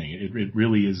super interesting. It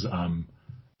really is.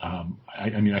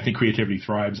 I think creativity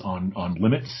thrives on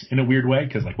limits in a weird way,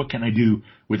 because like, what can I do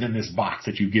within this box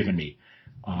that you've given me?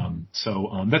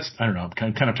 That's, I don't know,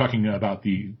 kind of talking about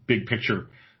the big picture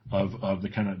of the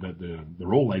kind of the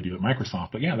role I do at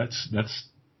Microsoft. But yeah,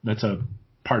 that's a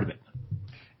part of it.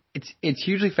 It's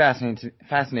hugely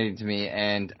fascinating to me,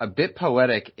 and a bit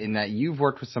poetic in that you've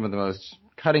worked with some of the most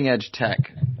cutting edge tech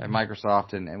at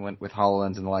Microsoft and went with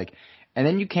HoloLens and the like. And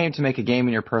then you came to make a game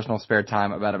in your personal spare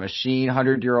time about a machine,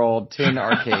 100-year-old tin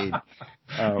arcade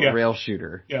rail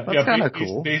shooter. Yeah, that's kind of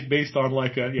cool. Based on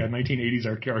like 1980s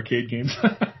arcade games.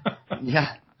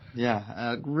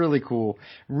 Yeah, really cool,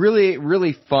 really,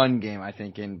 really fun game, I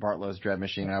think, in Bartlow's Dread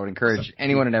Machine. I would encourage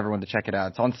anyone and everyone to check it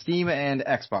out. It's on Steam and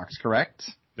Xbox, correct?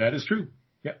 That is true.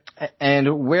 Yeah.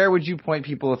 And where would you point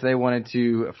people if they wanted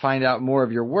to find out more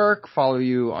of your work, follow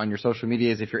you on your social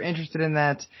medias if you're interested in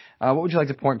that? What would you like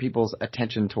to point people's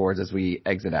attention towards as we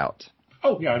exit out?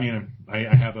 Oh yeah, I mean,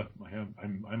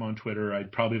 I'm on Twitter. I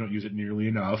probably don't use it nearly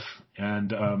enough, and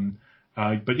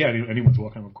but yeah, anyone's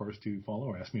welcome, of course, to follow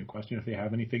or ask me a question if they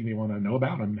have anything they want to know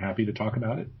about. I'm happy to talk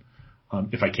about it,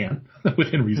 if I can,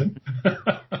 within reason.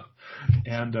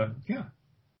 And yeah.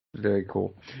 Very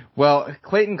cool. Well,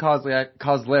 Clayton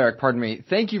Kozlarek, pardon me,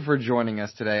 thank you for joining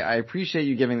us today. I appreciate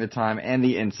you giving the time and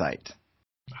the insight.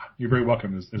 You're very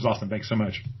welcome. It was awesome. Thanks so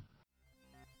much.